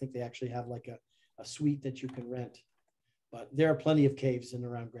down there. I think they actually have like a suite that you can rent. But there are plenty of caves in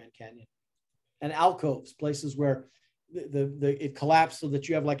and around Grand Canyon, and alcoves, places where it collapsed so that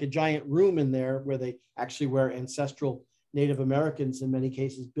you have like a giant room in there where ancestral Native Americans in many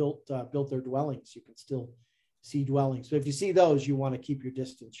cases built their dwellings. You can still see dwellings. So if you see those, you want to keep your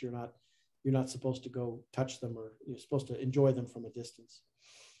distance. You're not supposed to go touch them, or you're supposed to enjoy them from a distance.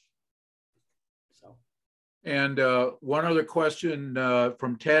 So. And one other question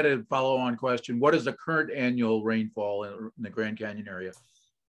from Ted, a follow-on question. What is the current annual rainfall in the Grand Canyon area?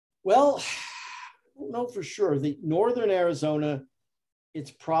 Well, I don't know for sure. The northern Arizona,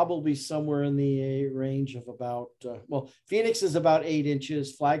 it's probably somewhere in the range of about, Phoenix is about 8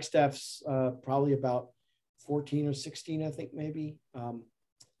 inches. Flagstaff's probably about 14 or 16, I think maybe.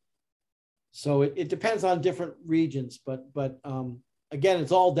 So it depends on different regions, but again,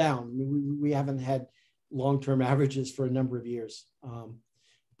 it's all down. I mean, we haven't had long-term averages for a number of years.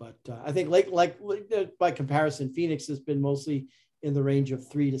 But I think like by comparison, Phoenix has been mostly in the range of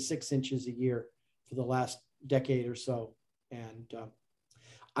 3 to 6 inches a year for the last decade or so. And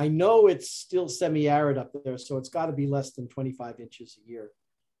I know it's still semi-arid up there, so it's got to be less than 25 inches a year,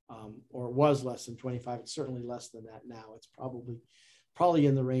 or it was less than 25. It's certainly less than that now. It's probably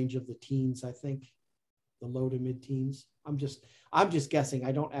in the range of the teens, I think, the low to mid-teens. I'm just guessing.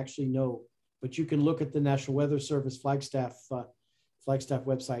 I don't actually know, but you can look at the National Weather Service Flagstaff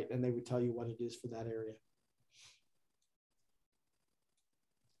website, and they would tell you what it is for that area.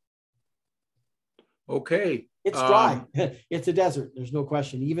 Okay. It's dry. It's a desert. There's no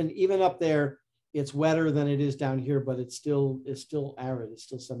question. Even up there, it's wetter than it is down here, but it's still arid. It's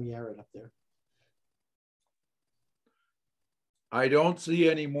still semi-arid up there. I don't see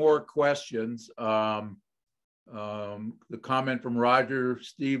any more questions. The comment from Roger,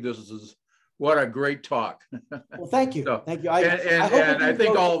 Steve, this is what a great talk. Well, thank you. So, thank you. I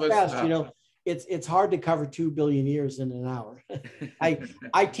think all of us, fast, you know, it's hard to cover 2 billion years in an hour.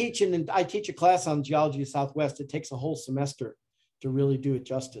 I teach a class on geology of Southwest. It takes a whole semester to really do it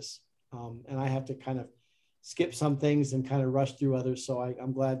justice. And I have to kind of skip some things and kind of rush through others. So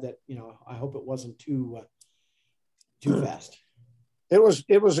I'm glad that, you know, I hope it wasn't too fast. It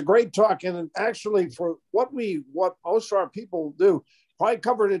was a great talk, and actually for what most of our people do, probably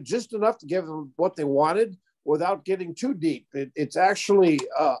covered it just enough to give them what they wanted without getting too deep. It's actually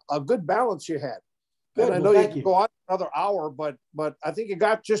a good balance you had. Good. And I know you can go on another hour, but I think you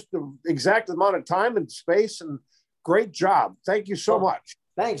got just the exact amount of time and space, and great job. Thank you so much.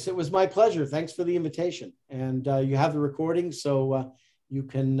 Thanks. It was my pleasure. Thanks for the invitation. And you have the recording, so you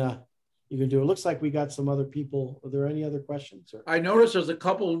can do it. Looks like we got some other people. Are there any other questions? Or? I noticed there's a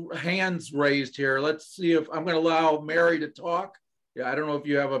couple hands raised here. Let's see if I'm going to allow Mary to talk. Yeah, I don't know if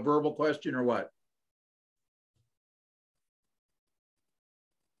you have a verbal question or what.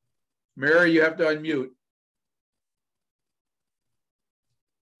 Mary, you have to unmute.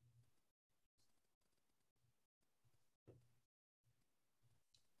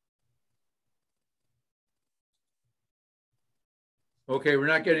 Okay, we're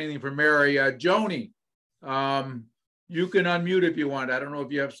not getting anything from Mary. Joni, you can unmute if you want. I don't know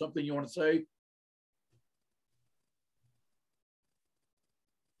if you have something you want to say.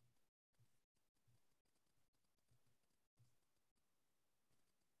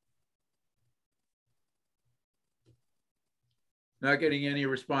 Not getting any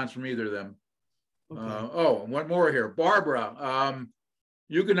response from either of them. Okay. Oh, one more here. Barbara,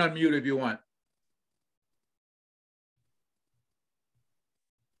 you can unmute if you want.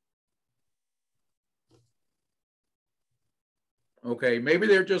 Okay, maybe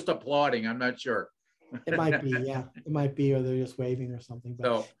they're just applauding. I'm not sure. It might be, yeah. It might be, or they're just waving or something. But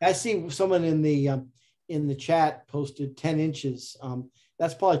no. I see someone in the chat posted 10 inches.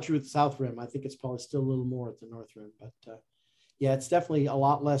 That's probably true at the South Rim. I think it's probably still a little more at the North Rim, but yeah, it's definitely a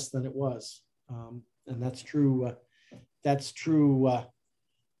lot less than it was, and that's true. That's true.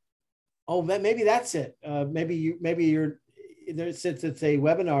 Oh, maybe that's it. Maybe you're. Since it's a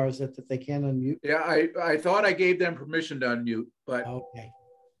webinar, is it that they can't unmute? Yeah, I thought I gave them permission to unmute, but okay.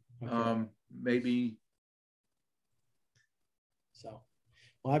 Maybe. So,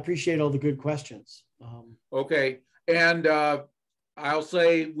 well, I appreciate all the good questions. Okay, and I'll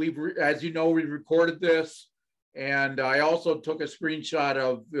say as you know, we recorded this, and I also took a screenshot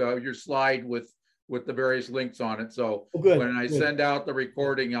of your slide with the various links on it. So when I send out the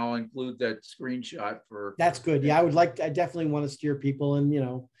recording, I'll include that screenshot for. That's good. Yeah, I definitely want to steer people, and you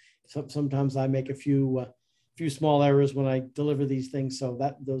know, sometimes I make a few small errors when I deliver these things. So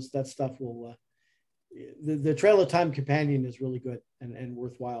that stuff will. The Trail of Time Companion is really good and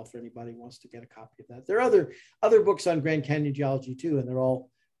worthwhile for anybody who wants to get a copy of that. There are other books on Grand Canyon geology too, and they're all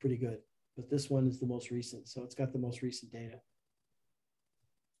pretty good. But this one is the most recent, so it's got the most recent data.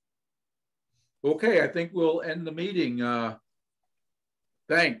 Okay, I think we'll end the meeting.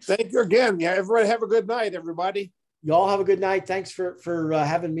 Thanks. Thank you again. Yeah, everybody have a good night, everybody. You all have a good night. Thanks for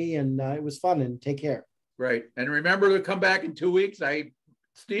having me, and it was fun, and take care. Right, and remember to come back in 2 weeks.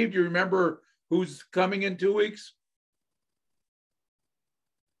 Steve, do you remember who's coming in 2 weeks?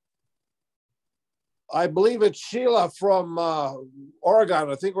 I believe it's Sheila from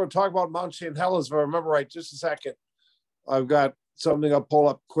Oregon. I think we're talking about Mount St. Helens, if I remember right. Just a second. I've got something I'll pull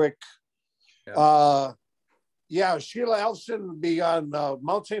up quick. Yeah, Sheila Elson would be on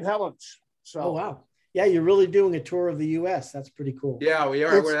Mount St. Helens. So. Oh, wow. Yeah, you're really doing a tour of the U.S. That's pretty cool. Yeah, we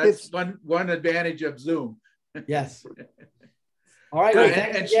are. That's one advantage of Zoom. Yes. All right.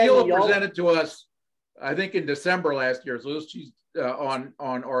 And Sheila presented to us, I think, in December last year. So she's on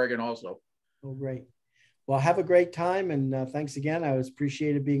Oregon also. Oh, great. Well, have a great time, and thanks again. I was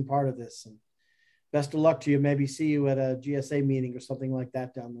appreciated being part of this. And best of luck to you. Maybe see you at a GSA meeting or something like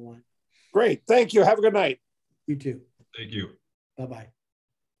that down the line. Great. Thank you. Have a good night. You too. Thank you. Bye-bye.